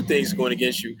got those two things going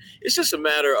against you, it's just a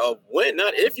matter of when,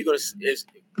 not if you're going to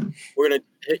 – we're going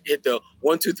to hit the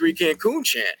 1, 2, 3 Cancun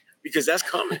chant because that's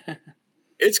coming.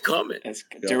 It's coming. It's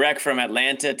direct from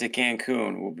Atlanta to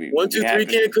Cancun. Will be 1, 2, 3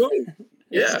 Cancun.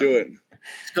 Yeah. Let's do it.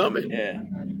 It's coming.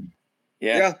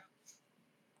 Yeah.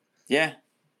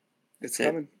 It's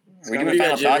coming. Are we doing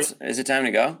final thoughts? Is it time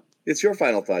to go? It's your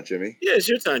final thought, Jimmy. Yeah, it's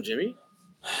your time, Jimmy.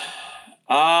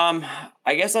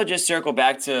 I guess I'll just circle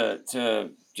back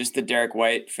to just the Derek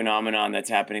White phenomenon that's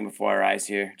happening before our eyes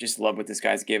here. Just love what this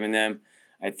guy's giving them.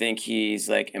 I think he's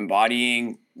like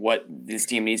embodying what this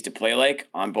team needs to play like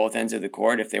on both ends of the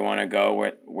court if they want to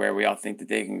go where we all think that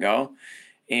they can go.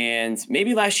 And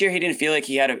maybe last year he didn't feel like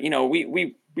he had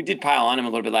we did pile on him a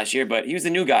little bit last year, but he was the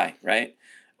new guy, right?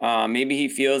 Maybe he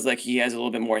feels like he has a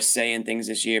little bit more say in things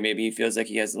this year. Maybe he feels like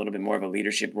he has a little bit more of a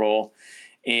leadership role,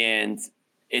 and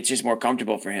it's just more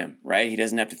comfortable for him, right? He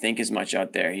doesn't have to think as much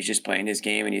out there. He's just playing his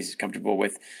game, and he's comfortable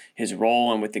with his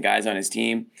role and with the guys on his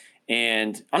team.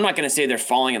 And I'm not going to say they're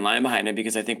falling in line behind him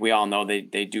because I think we all know they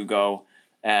do go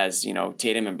as,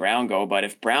 Tatum and Brown go. But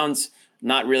if Brown's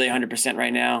not really 100%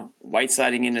 right now, White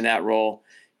sliding into that role,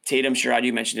 Tatum, Sherrod,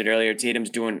 you mentioned it earlier. Tatum's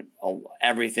doing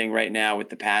everything right now with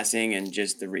the passing and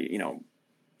just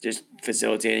just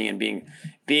facilitating and being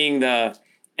the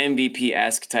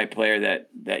MVP-esque type player that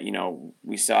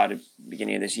we saw at the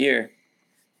beginning of this year.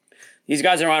 These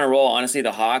guys are on a roll. Honestly,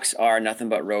 the Hawks are nothing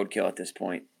but roadkill at this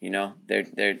point.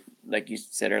 They're like you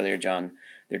said earlier, John.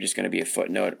 They're just going to be a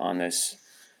footnote on this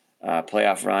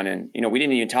playoff run. And we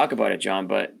didn't even talk about it, John,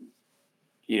 but.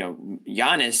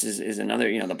 Giannis is another.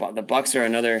 The Bucks are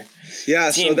another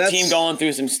team going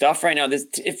through some stuff right now.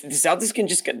 If the Celtics can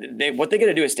just what they got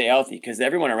to do is stay healthy because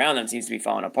everyone around them seems to be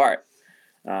falling apart.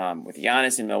 With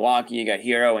Giannis in Milwaukee, you got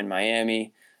Hero in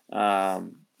Miami. Guys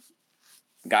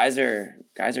are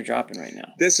dropping right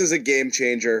now. This is a game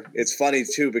changer. It's funny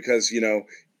too because you're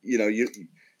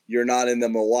not in the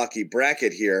Milwaukee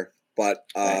bracket here. But,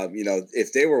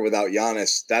 if they were without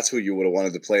Giannis, that's who you would have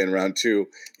wanted to play in round 2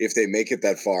 if they make it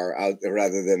that far out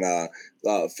rather than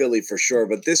Philly for sure.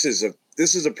 But this is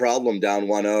a problem down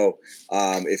 1-0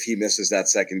 if he misses that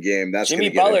second game. That's Jimmy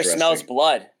Butler smells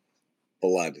blood.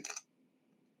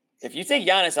 If you take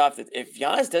Giannis off, if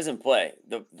Giannis doesn't play,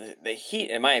 the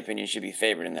Heat, in my opinion, should be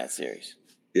favored in that series.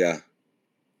 Yeah.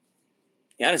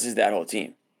 Giannis is that whole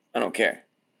team. I don't care.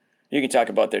 You can talk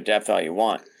about their depth all you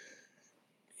want.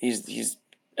 He's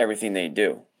everything they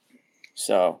do.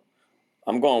 So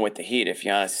I'm going with the Heat. If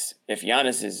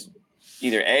Giannis is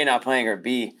either A, not playing, or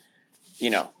B,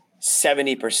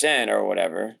 70% or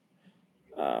whatever,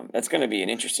 that's going to be an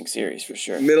interesting series for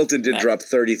sure. Middleton did drop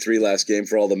 33 last game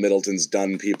for all the Middleton's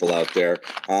done people out there.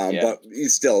 But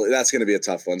still, that's going to be a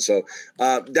tough one. So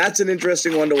that's an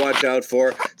interesting one to watch out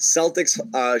for. Celtics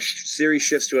series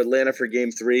shifts to Atlanta for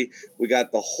game 3. We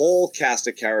got the whole cast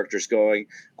of characters going.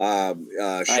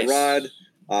 Sherrod,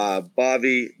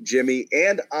 Bobby, Jimmy,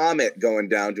 and Amit going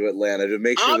down to Atlanta to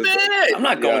make sure I'm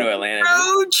not going to Atlanta.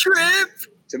 Road trip!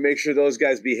 To make sure those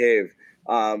guys behave.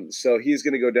 So he's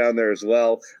going to go down there as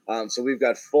well. So we've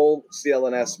got full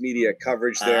CLNS media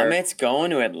coverage there. Amit's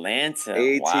going to Atlanta.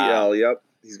 ATL, wow. Yep.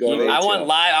 He's going to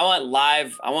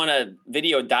ATL. I want a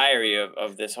video diary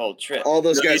of this whole trip. All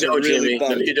those guys are really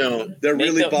bummed. No, you don't. They're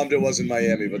really bummed it wasn't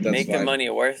Miami, but that's fine. Make the money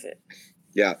worth it.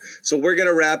 Yeah. So we're going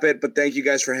to wrap it, but thank you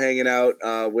guys for hanging out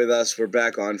with us. We're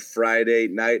back on Friday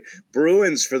night.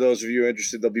 Bruins, for those of you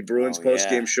interested, there'll be Bruins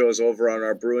post-game shows over on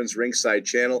our Bruins Ringside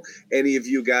channel. Any of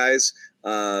you guys?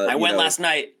 I went last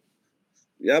night.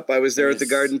 Yep, I was there at the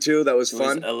Garden too. That was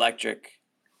fun. It was electric.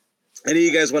 Any of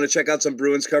you guys want to check out some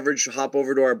Bruins coverage, hop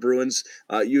over to our Bruins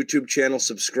YouTube channel,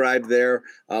 subscribe there.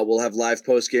 We'll have live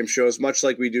post-game shows, much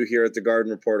like we do here at the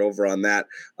Garden Report over on that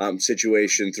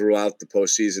situation throughout the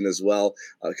postseason as well.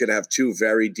 Could have 2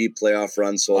 very deep playoff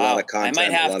runs, so a lot of content. I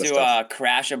might have to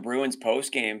crash a Bruins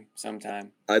post-game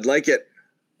sometime. I'd like it.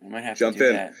 I might have Jump to do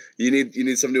in. that. You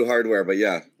need some new hardware, but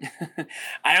yeah.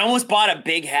 I almost bought a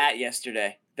big hat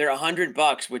yesterday. They're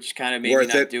 $100, which kind of made me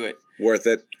not do it. Worth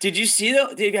it. Did you see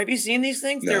have you seen these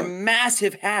things? No. They're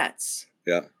massive hats.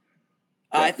 Yeah.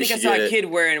 I think I saw a kid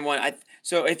wearing one.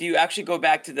 So if you actually go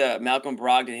back to the Malcolm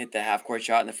Brogdon hit the half-court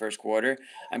shot in the first quarter,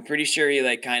 I'm pretty sure he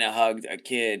kind of hugged a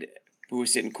kid who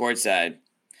was sitting courtside,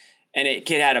 and a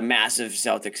kid had a massive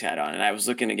Celtics hat on, and I was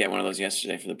looking to get one of those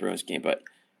yesterday for the Bruins game, but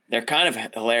they're kind of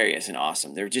hilarious and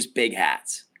awesome. They're just big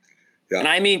hats. Yeah. And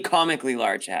I mean comically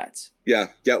large hats. Yeah,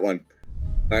 get one.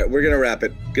 All right, we're going to wrap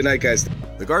it. Good night, guys.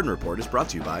 The Garden Report is brought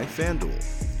to you by FanDuel.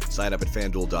 Sign up at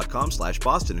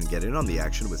FanDuel.com/Boston and get in on the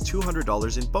action with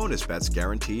 $200 in bonus bets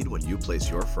guaranteed when you place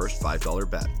your first $5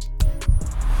 bet.